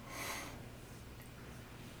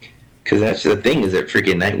 Because that's the thing, is that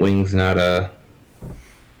freaking Nightwing's not a.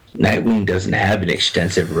 Nightwing doesn't have an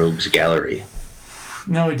extensive rogues gallery.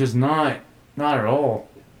 No, he does not. Not at all.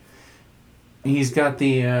 He's got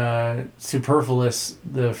the superfluous,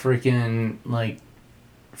 the freaking like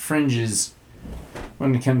fringes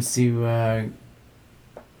when it comes to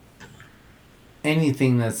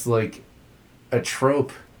anything that's like a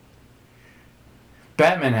trope.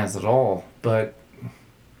 Batman has it all, but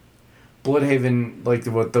Bloodhaven, like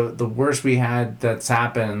the worst we had that's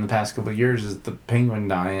happened in the past couple of years is the Penguin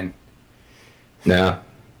dying. No.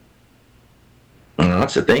 Well,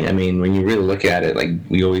 that's the thing. I mean, when you really look at it, like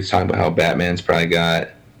we always talk about how Batman's probably got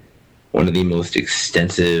one of the most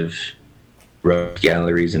extensive rogue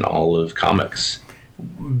galleries in all of comics.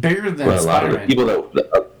 Bigger than But a lot of the Spider-Man. people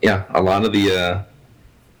a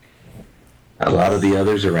lot of the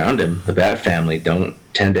others around him, the Bat family, don't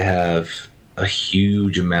tend to have a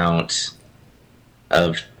huge amount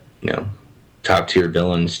of, top tier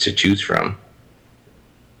villains to choose from.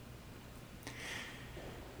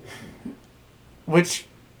 Which,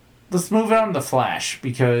 let's move on to Flash,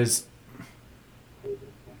 because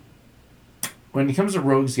when it comes to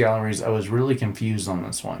rogues galleries, I was really confused on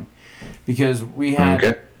this one. Because we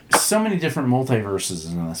had so many different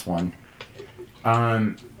multiverses in this one.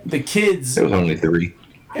 The kids... It was only 3.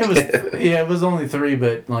 It was only 3,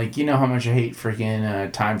 but, you know how much I hate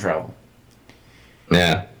freaking time travel.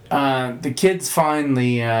 Yeah. The kids find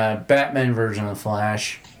the Batman version of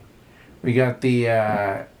Flash. We got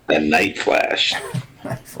the... The Night Flash.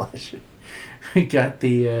 Night Flash. We got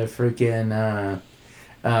the freaking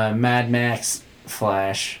Mad Max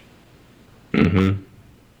Flash. Mm-hmm.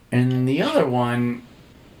 And then the other one,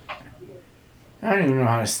 I don't even know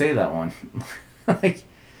how to say that one.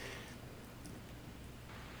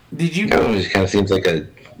 Did you... That one just kind of seems like a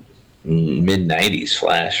mid-90s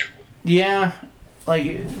Flash. Yeah,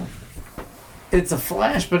 it's a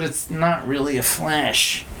Flash, but it's not really a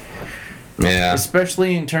Flash. Yeah.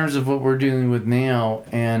 Especially in terms of what we're dealing with now,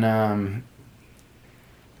 and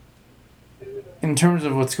in terms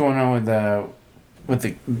of what's going on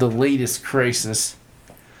with the latest crisis.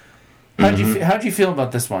 How'd you feel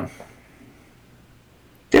about this one?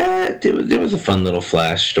 Yeah, it was a fun little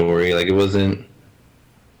Flash story. Like, it wasn't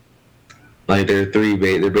like they're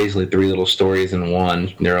basically 3 little stories in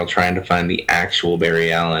one. They're all trying to find the actual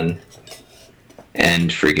Barry Allen, and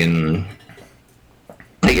freaking.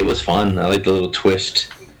 Like, it was fun. I like the little twist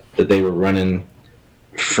that they were running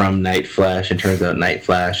from Night Flash, and turns out Night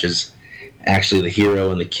Flash is actually the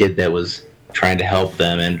hero, and the kid that was trying to help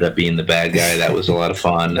them ended up being the bad guy. That was a lot of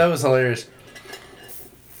fun. That was hilarious.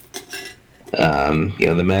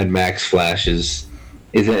 The Mad Max Flash is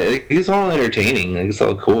it's all entertaining. Like, it's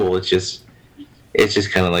all cool. It's just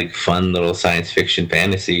kind of like fun little science fiction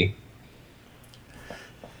fantasy.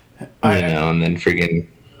 And then freaking.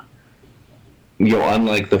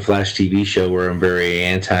 Unlike the Flash TV show where I'm very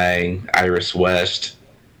anti Iris West,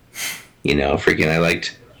 freaking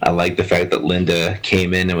I liked the fact that Linda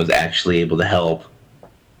came in and was actually able to help.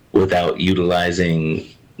 without utilizing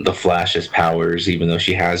the Flash's powers, even though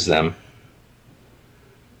she has them.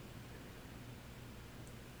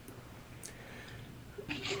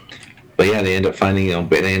 But yeah, they end up finding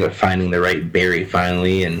the right Barry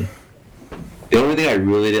finally, and the only thing I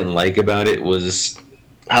really didn't like about it was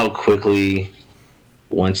how quickly,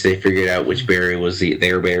 once they figured out which Barry was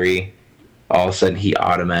their Barry, all of a sudden he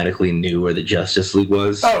automatically knew where the Justice League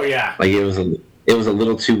was. Oh yeah, Like it was a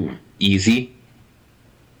little too easy.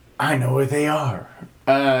 I know where they are.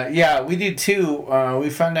 Yeah, we did too. We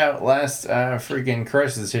found out last freaking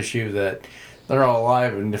Crisis issue that they're all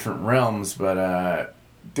alive in different realms, but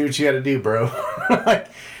do what you gotta do, bro. Like,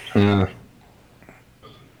 Yeah.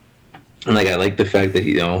 And like I like the fact that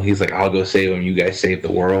he's like, I'll go save him, you guys save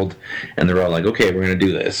the world, and they're all like, okay, we're gonna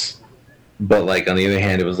do this. But like on the other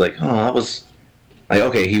hand, it was like, oh, that was like,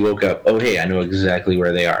 okay, he woke up. Oh, hey, I know exactly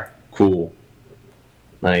where they are. Cool.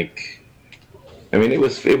 Like, I mean, it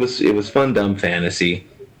was fun, dumb fantasy.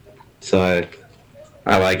 So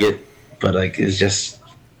I like it, but like it's just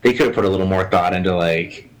they could have put a little more thought into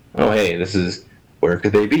like, oh, hey, this is where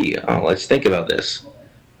could they be? Oh, let's think about this.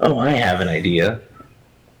 Oh, I have an idea.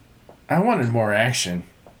 I wanted more action.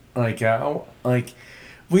 Like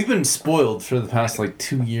we've been spoiled for the past like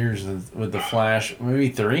 2 years with the Flash, maybe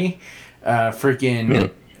 3.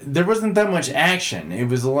 There wasn't that much action. It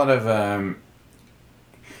was a lot of.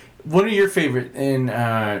 One of your favorite,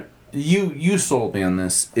 and you sold me on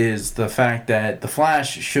this, is the fact that the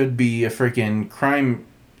Flash should be a freaking crime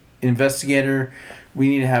investigator. We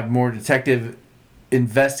need to have more detective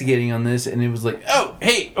investigating on this, and it was like, oh,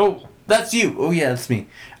 hey, oh, that's you. Oh yeah, that's me.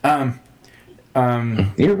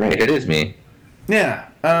 You're right. It is me. Yeah.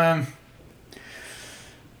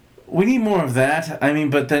 We need more of that. I mean,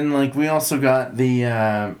 but then like we also got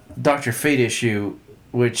the Dr. Fate issue,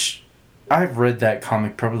 which I've read that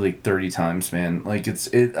comic probably like 30 times, man. Like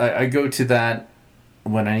I go to that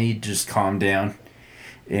when I need to just calm down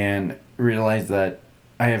and realize that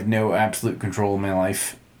I have no absolute control of my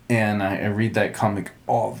life, and I read that comic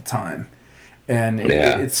all the time. And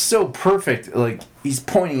it's so perfect. Like, he's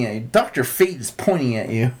pointing at you. Dr. Fate is pointing at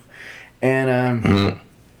you. And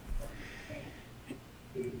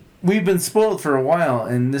we've been spoiled for a while,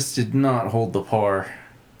 and this did not hold the par.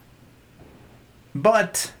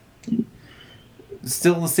 But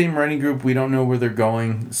still the same writing group. We don't know where they're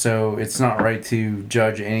going, so it's not right to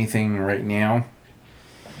judge anything right now.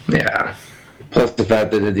 Yeah. Plus the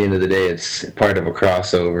fact that at the end of the day, it's part of a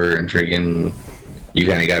crossover, and freaking, you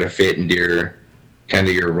kind of got to fit into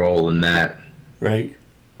your role in that. Right.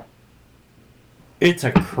 It's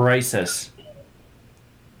a crisis.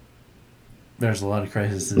 There's a lot of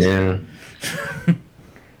crises. Yeah.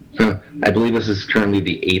 I believe this is currently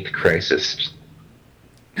the 8th crisis.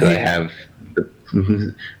 Because I have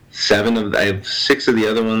 6 of the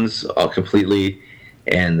other ones all completely,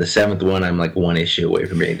 and the 7th one I'm like 1 issue away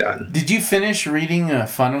from being done. Did you finish reading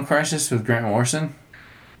Final Crisis with Grant Morrison?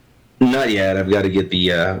 Not yet. I've got to get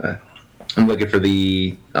the. I'm looking for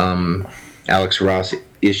the Alex Ross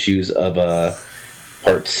issues of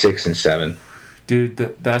part 6 and 7. Dude,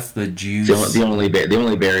 that's the juice. The only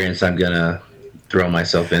variants I'm gonna throw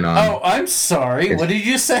myself in on. Oh, I'm sorry. What did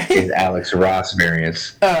you say? Is Alex Ross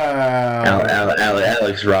variants. Alex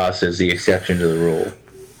Ross is the exception to the rule.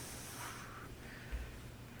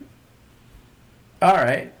 All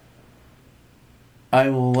right. I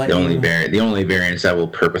will let you. The only variants I will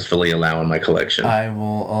purposefully allow in my collection. I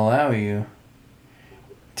will allow you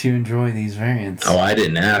to enjoy these variants. Oh, I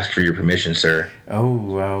didn't ask for your permission, sir.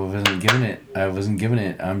 Oh, I wasn't given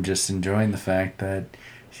it. I'm just enjoying the fact that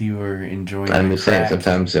you are enjoying. I'm just saying,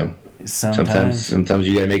 sometimes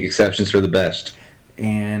you gotta make exceptions for the best.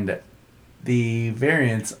 And the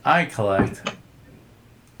variants I collect,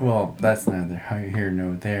 well, that's neither here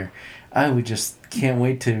nor there. I would just can't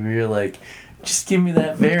wait to be like, just give me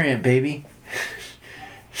that variant, baby.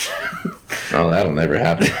 Oh, that'll never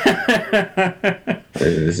happen.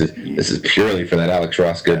 This is purely for that Alex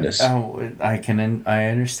Ross goodness. Oh, I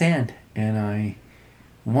understand, and I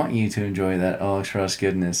want you to enjoy that Alex Ross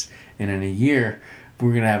goodness. And in a year,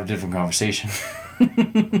 we're gonna have a different conversation.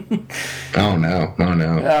 Oh no!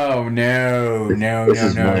 Oh no!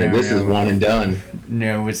 This is one and done.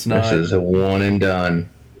 No, it's not. This is a one and done.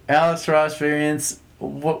 Alex Ross variants.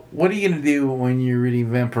 What are you gonna do when you're reading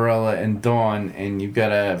Vampirella and Dawn and you've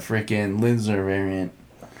got a freaking Linsner variant?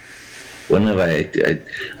 When have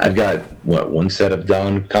I've got one set of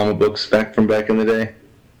Dawn comic books back in the day.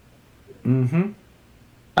 Mm-hmm.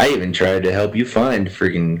 I even tried to help you find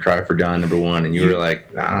freaking Cry for Dawn #1, and you were like,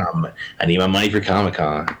 I need my money for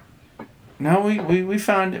Comic-Con. No, we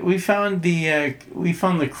found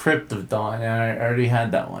the Crypt of Dawn, and I already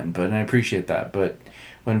had that one, but I appreciate that. But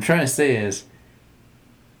what I'm trying to say is,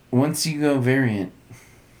 once you go variant,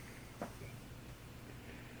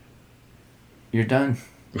 you're done.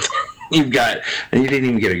 You didn't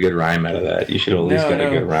even get a good rhyme out of that. You should have at least got a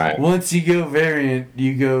good rhyme. Once you go variant,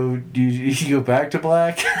 you go back to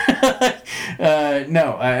black.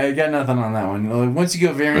 No, I got nothing on that one. Like, once you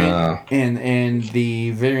go variant, and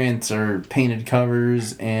the variants are painted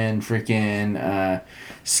covers and freaking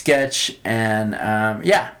sketch, and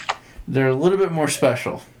yeah, they're a little bit more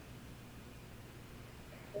special.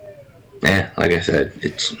 Yeah, like I said,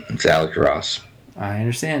 it's Alex Ross. I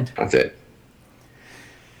understand. That's it.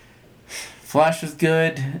 Flash was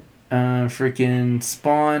good. Freaking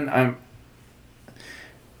Spawn.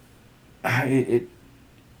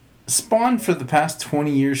 Spawn for the past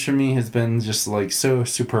 20 years for me has been just like so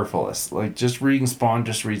superfluous. Like, just reading Spawn,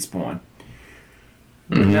 just read Spawn.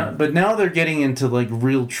 Mm-hmm. But now they're getting into like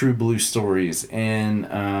real true blue stories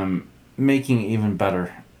and making it even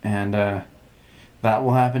better. And that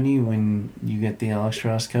will happen to you when you get the Alex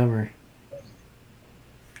Ross cover.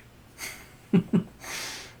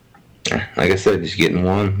 Like I said, just getting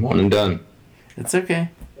one and done. It's okay.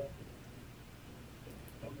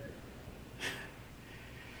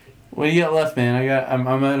 What do you got left, man?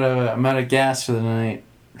 I'm out of gas for the night.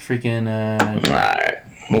 Freaking. Alright,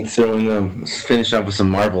 let's finish up with some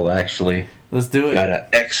Marvel. Actually, Let's do it. got an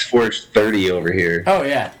X-Force 30 over here. Oh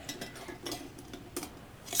yeah.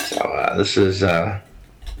 So this is you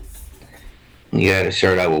got to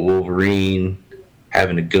start out with Wolverine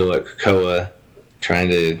having to go at Krakoa, trying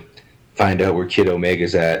to find out where Kid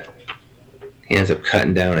Omega's at. He ends up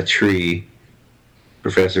cutting down a tree.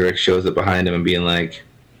 Professor X shows up behind him and being like,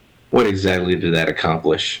 what exactly did that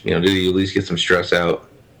accomplish? Did you at least get some stress out?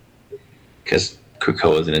 Because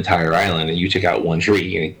Krakoa is an entire island and you took out one tree.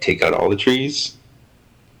 You're going to take out all the trees?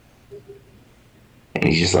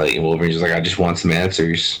 And Wolverine's just like, I just want some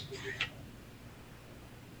answers.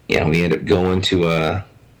 We end up going to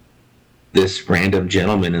this random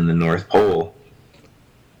gentleman in the North Pole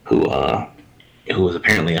who was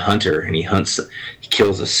apparently a hunter, and he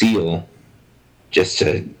kills a seal just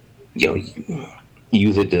to,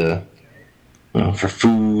 use it to, for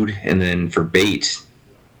food and then for bait,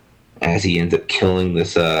 as he ends up killing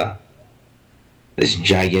this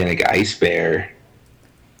gigantic ice bear.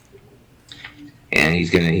 And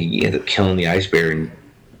he ends up killing the ice bear and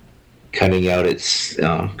cutting off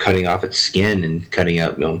its skin and cutting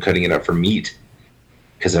it up for meat,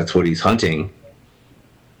 because that's what he's hunting.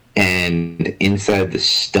 And inside the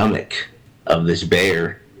stomach of this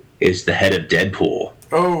bear is the head of Deadpool.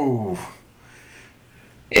 Oh.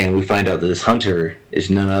 And we find out that this hunter is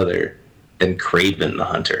none other than Kraven the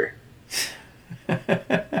Hunter.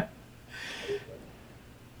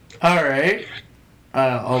 All right.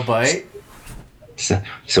 I'll bite. So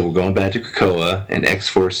we're going back to Krakoa, and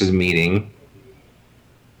X-Force is meeting.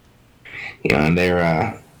 And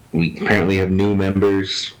we apparently have new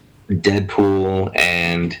members, Deadpool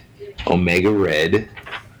and Omega Red.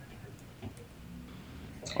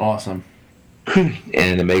 Awesome.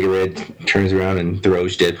 And Omega Red turns around and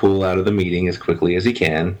throws Deadpool out of the meeting as quickly as he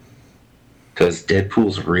can, because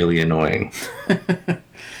Deadpool's really annoying.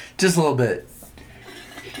 Just a little bit.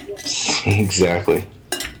 Exactly.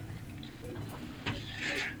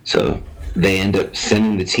 So they end up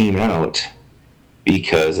sending the team out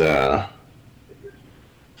because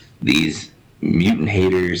these mutant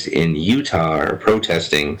haters in Utah are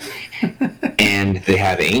protesting, and they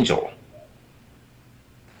have Angel.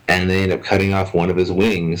 And they end up cutting off one of his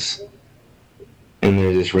wings, and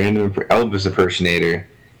there's this random Elvis impersonator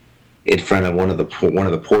in front of one of the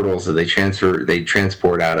portals that they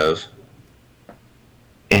transport out of.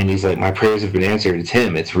 And he's like, my prayers have been answered. It's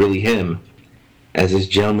him. It's really him. As this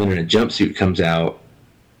gentleman in a jumpsuit comes out,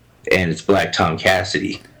 and it's Black Tom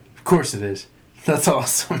Cassidy. Of course it is. That's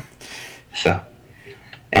awesome. So,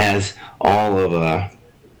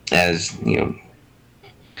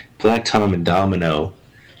 Black Tom and Domino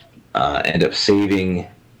end up saving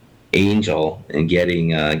Angel and getting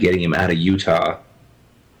him out of Utah.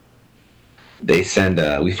 We find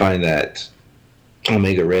that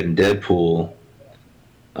Omega Red and Deadpool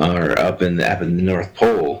are up in the North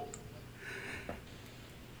Pole,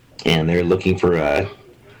 and they're looking for the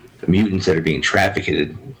mutants that are being trafficked.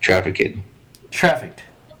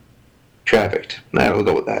 We'll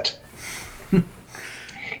go with that.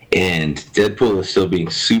 And Deadpool is still being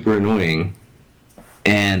super annoying,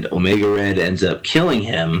 and Omega Red ends up killing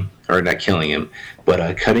him, or not killing him,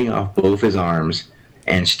 but cutting off both his arms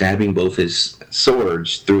and stabbing both his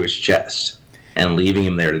swords through his chest and leaving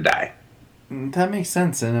him there to die. That makes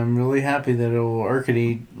sense, and I'm really happy that old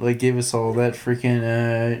Arcady like gave us all that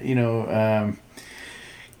freaking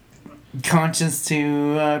conscience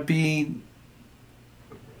to be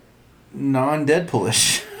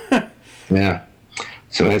non-Deadpoolish. Yeah.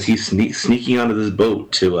 So as he's sneaking onto this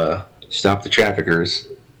boat to stop the traffickers,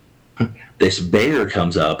 this bear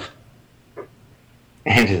comes up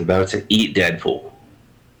and is about to eat Deadpool.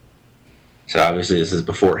 So obviously this is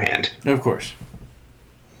beforehand. Of course.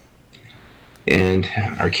 And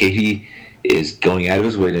Arcady is going out of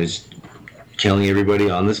his way to just killing everybody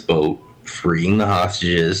on this boat, freeing the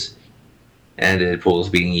hostages, and Deadpool's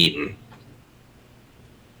being eaten.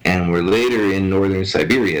 And we're later in northern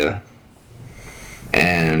Siberia,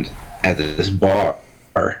 and at this bar,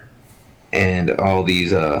 and all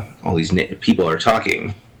these people are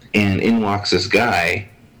talking, and in walks this guy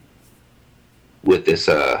with this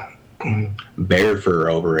bear fur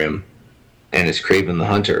over him, and it's Kraven the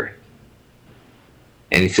Hunter.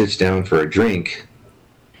 And he sits down for a drink,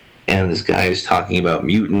 and this guy is talking about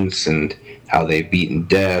mutants and how they've beaten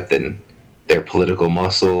death and their political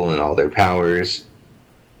muscle and all their powers,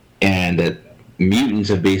 and that mutants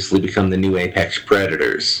have basically become the new apex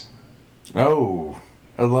predators. Oh,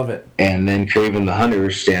 I love it. And then Kraven the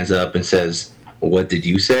Hunter stands up and says, "What did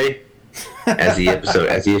you say?" as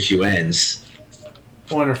the issue ends.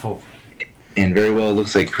 Wonderful. And very well, it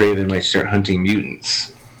looks like Kraven might start hunting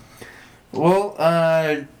mutants. Well,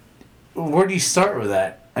 where do you start with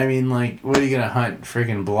that? I mean, like, what are you going to hunt?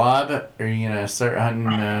 Freaking Blob? Are you going to start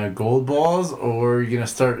hunting Gold Balls? Or are you going to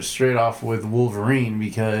start straight off with Wolverine?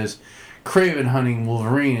 Because Kraven hunting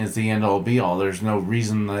Wolverine is the end-all, be-all. There's no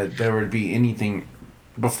reason that there would be anything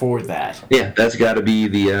before that. Yeah, that's got to be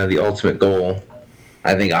the ultimate goal.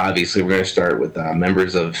 I think, obviously, we're going to start with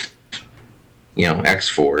members of,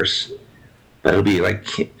 X-Force. That'll be,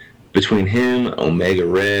 like, between him, Omega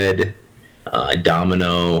Red,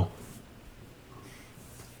 Domino.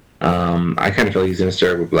 I kind of feel like he's going to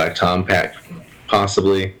start with Black Tom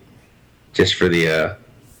possibly, just for the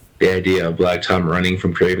idea of Black Tom running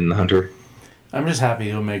from Kraven the Hunter. I'm just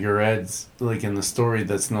happy Omega Red's, like, in the story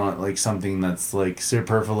that's not, like, something that's, like,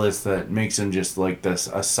 superfluous that makes him just, like,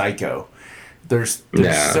 a psycho. There's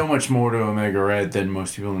so much more to Omega Red than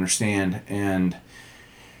most people understand, and...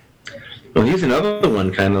 Well, he's another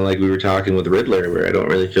one, kind of like we were talking with Riddler, where I don't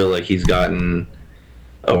really feel like he's gotten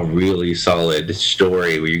a really solid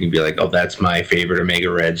story where you can be like, oh, that's my favorite Omega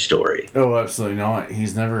Red story. Oh, absolutely not.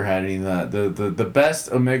 He's never had any of that. The best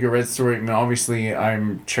Omega Red story, I mean, obviously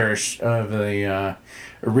I'm cherished of the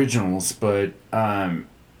originals, but the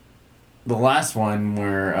last one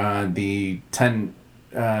where the 10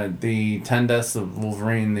 Deaths of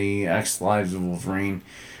Wolverine, the X Lives of Wolverine,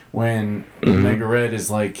 when Omega Red is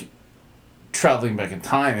like traveling back in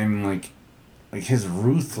time, I mean, like his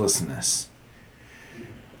ruthlessness,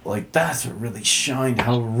 like that's what really shined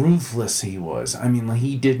how ruthless he was. I mean, like,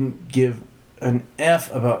 he didn't give an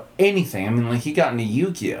F about anything. I mean, like, he got into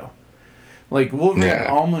Yukio. Like, Wolverine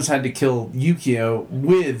almost had to kill Yukio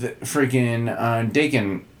with freaking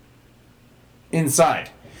Daken inside.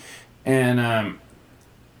 And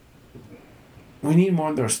we need more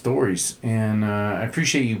of those stories, and I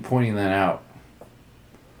appreciate you pointing that out.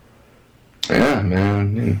 Yeah,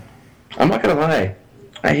 man. I'm not gonna lie.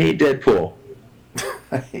 I hate Deadpool.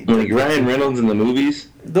 Like, Ryan Reynolds in the movies,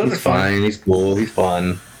 he's fine, he's cool, he's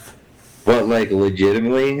fun. But, like,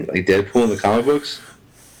 legitimately, like, Deadpool in the comic books,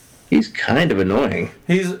 he's kind of annoying.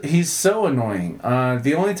 He's so annoying.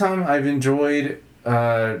 The only time I've enjoyed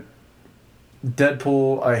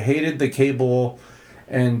Deadpool, I hated the Cable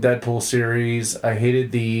and Deadpool series. I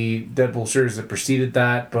hated the Deadpool series that preceded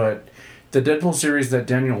that, but the Deadpool series that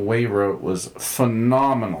Daniel Way wrote was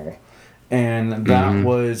phenomenal. And that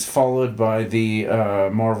was followed by the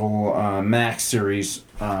Marvel Max series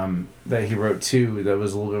that he wrote too, that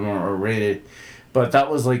was a little bit more R-rated. But that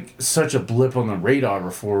was like such a blip on the radar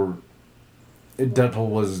before Deadpool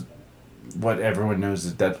was what everyone knows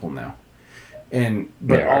as Deadpool now.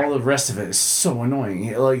 But all the rest of it is so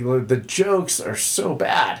annoying. Like the jokes are so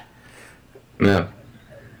bad. Yeah.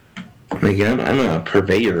 Like, I'm a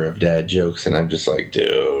purveyor of dad jokes, and I'm just like,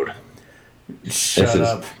 dude. Shut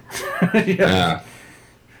up. Yeah.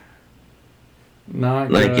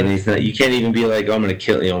 Not like, good. and he's not. You can't even be like, oh, I'm gonna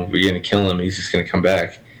kill. You're gonna kill him. He's just gonna come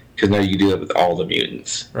back, because now you can do that with all the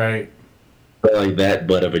mutants. Right. But like that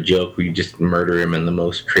butt of a joke where you just murder him in the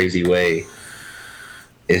most crazy way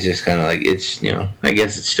is just kind of like, it's, I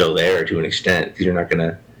guess it's still there to an extent, because you're not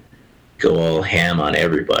gonna go all ham on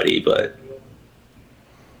everybody, but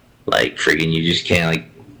like, friggin', you just can't, like,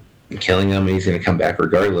 killing him and he's gonna come back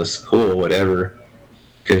regardless. Cool, whatever.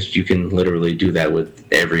 because you can literally do that with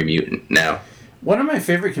every mutant now. One of my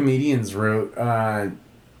favorite comedians wrote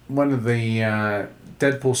one of the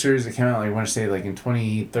Deadpool series that came out, I want to say, like, in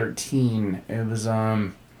 2013. It was,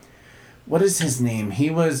 what is his name? He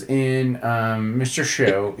was in Mr.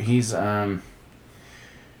 Show. He's,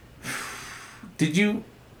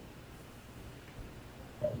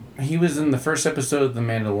 he was in the first episode of The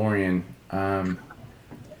Mandalorian.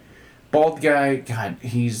 Bald guy, God,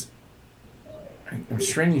 I'm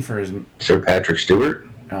straining for his... Sir Patrick Stewart?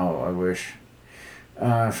 Oh, I wish.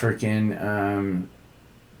 What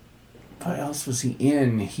else was he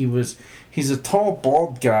in? He's a tall,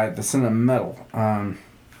 bald guy that's in a medal. Let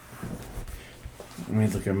me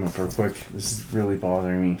look him up real quick. This is really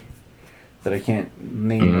bothering me that I can't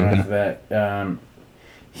name right off that.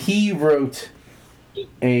 He wrote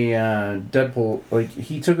a Deadpool, like,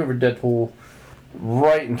 he took over Deadpool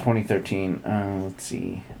right in 2013. Let's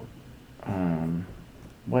see.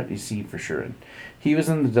 What is he for sure in? He was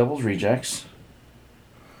in The Devil's Rejects.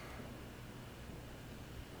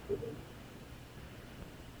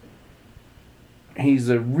 He's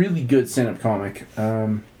a really good stand-up comic.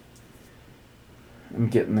 I'm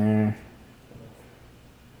getting there.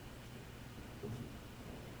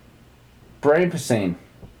 Brian Posehn.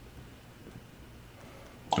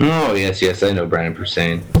 Oh, yes, I know Brian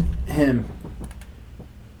Posehn. Him.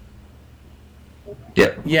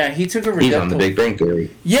 Yep. Yeah, he took over He's Deadpool. on The Big Bang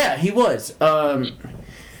Theory. Yeah, he was.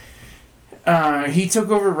 He took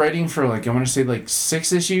over writing for, like, I want to say, like,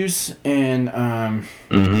 6 issues, and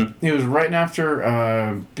it was right after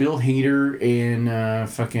Bill Hader in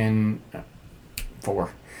fucking 4.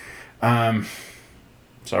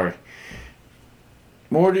 Sorry.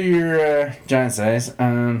 More to your giant size.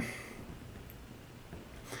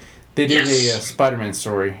 They did a Spider-Man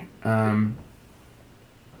story.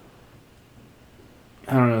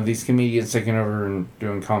 I don't know, these comedians taking over and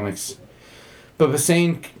doing comics. But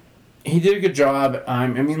Posehn, he did a good job. I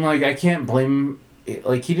mean, like, I can't blame him.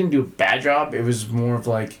 Like, he didn't do a bad job. It was more of,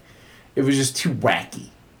 like, it was just too wacky.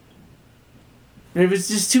 It was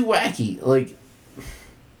just too wacky. Like,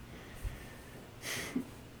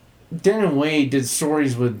 Denton Wade did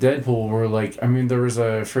stories with Deadpool where, like, I mean, there was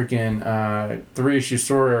a freaking 3-issue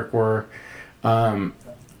story arc where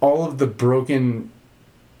all of the broken,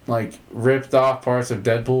 like, ripped off parts of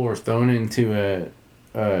Deadpool were thrown into a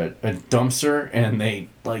dumpster, and they,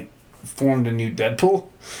 like, formed a new Deadpool.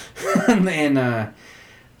 And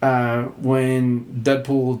when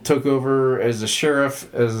Deadpool took over as a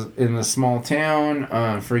sheriff in the small town,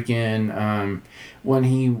 when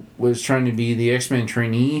he was trying to be the X-Men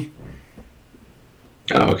trainee.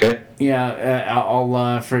 Oh, okay. Yeah,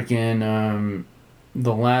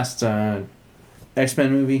 the last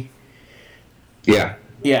X-Men movie. Yeah.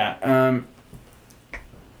 Yeah,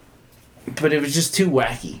 but it was just too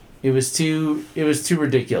wacky. It was too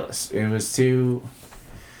ridiculous. It was too...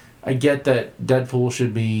 I get that Deadpool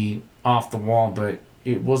should be off the wall, but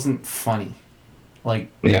it wasn't funny.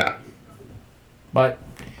 Like... Yeah. But...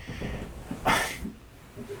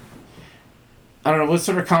 I don't know, what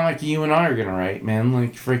sort of comic you and I are gonna write, man?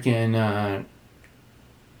 Like, freaking,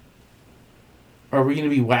 are we gonna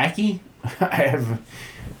be wacky? I have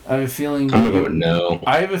a feeling... I don't know.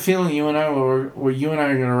 I have a feeling you and I, what you and I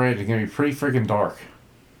are gonna write is gonna be pretty freaking dark.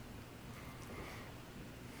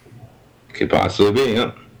 Could possibly be,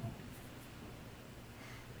 yeah.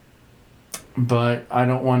 But I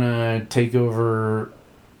don't want to take over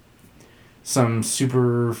some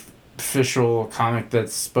superficial comic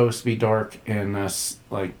that's supposed to be dark and us,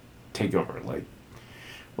 like, take over. Like,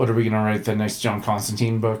 what are we gonna write the next John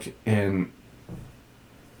Constantine book? And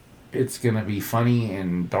it's gonna be funny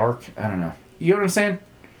and dark. I don't know. You know what I'm saying?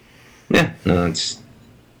 Yeah, no, it's...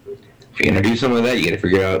 If you're going to do something like that, you got to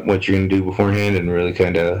figure out what you're going to do beforehand and really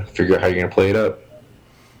kind of figure out how you're going to play it up.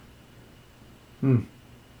 I'm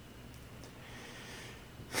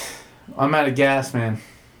out of gas, man.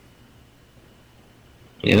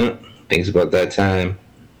 Yeah, things about that time.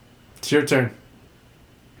 It's your turn.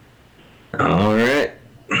 All right.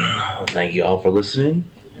 Well, thank you all for listening.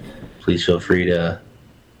 Please feel free to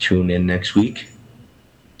tune in next week.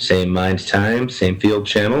 Same mind time, same field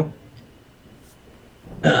channel.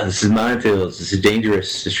 This is Minefields. This is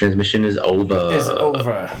dangerous. This transmission is over. It's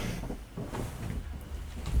over.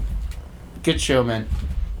 Good show, man.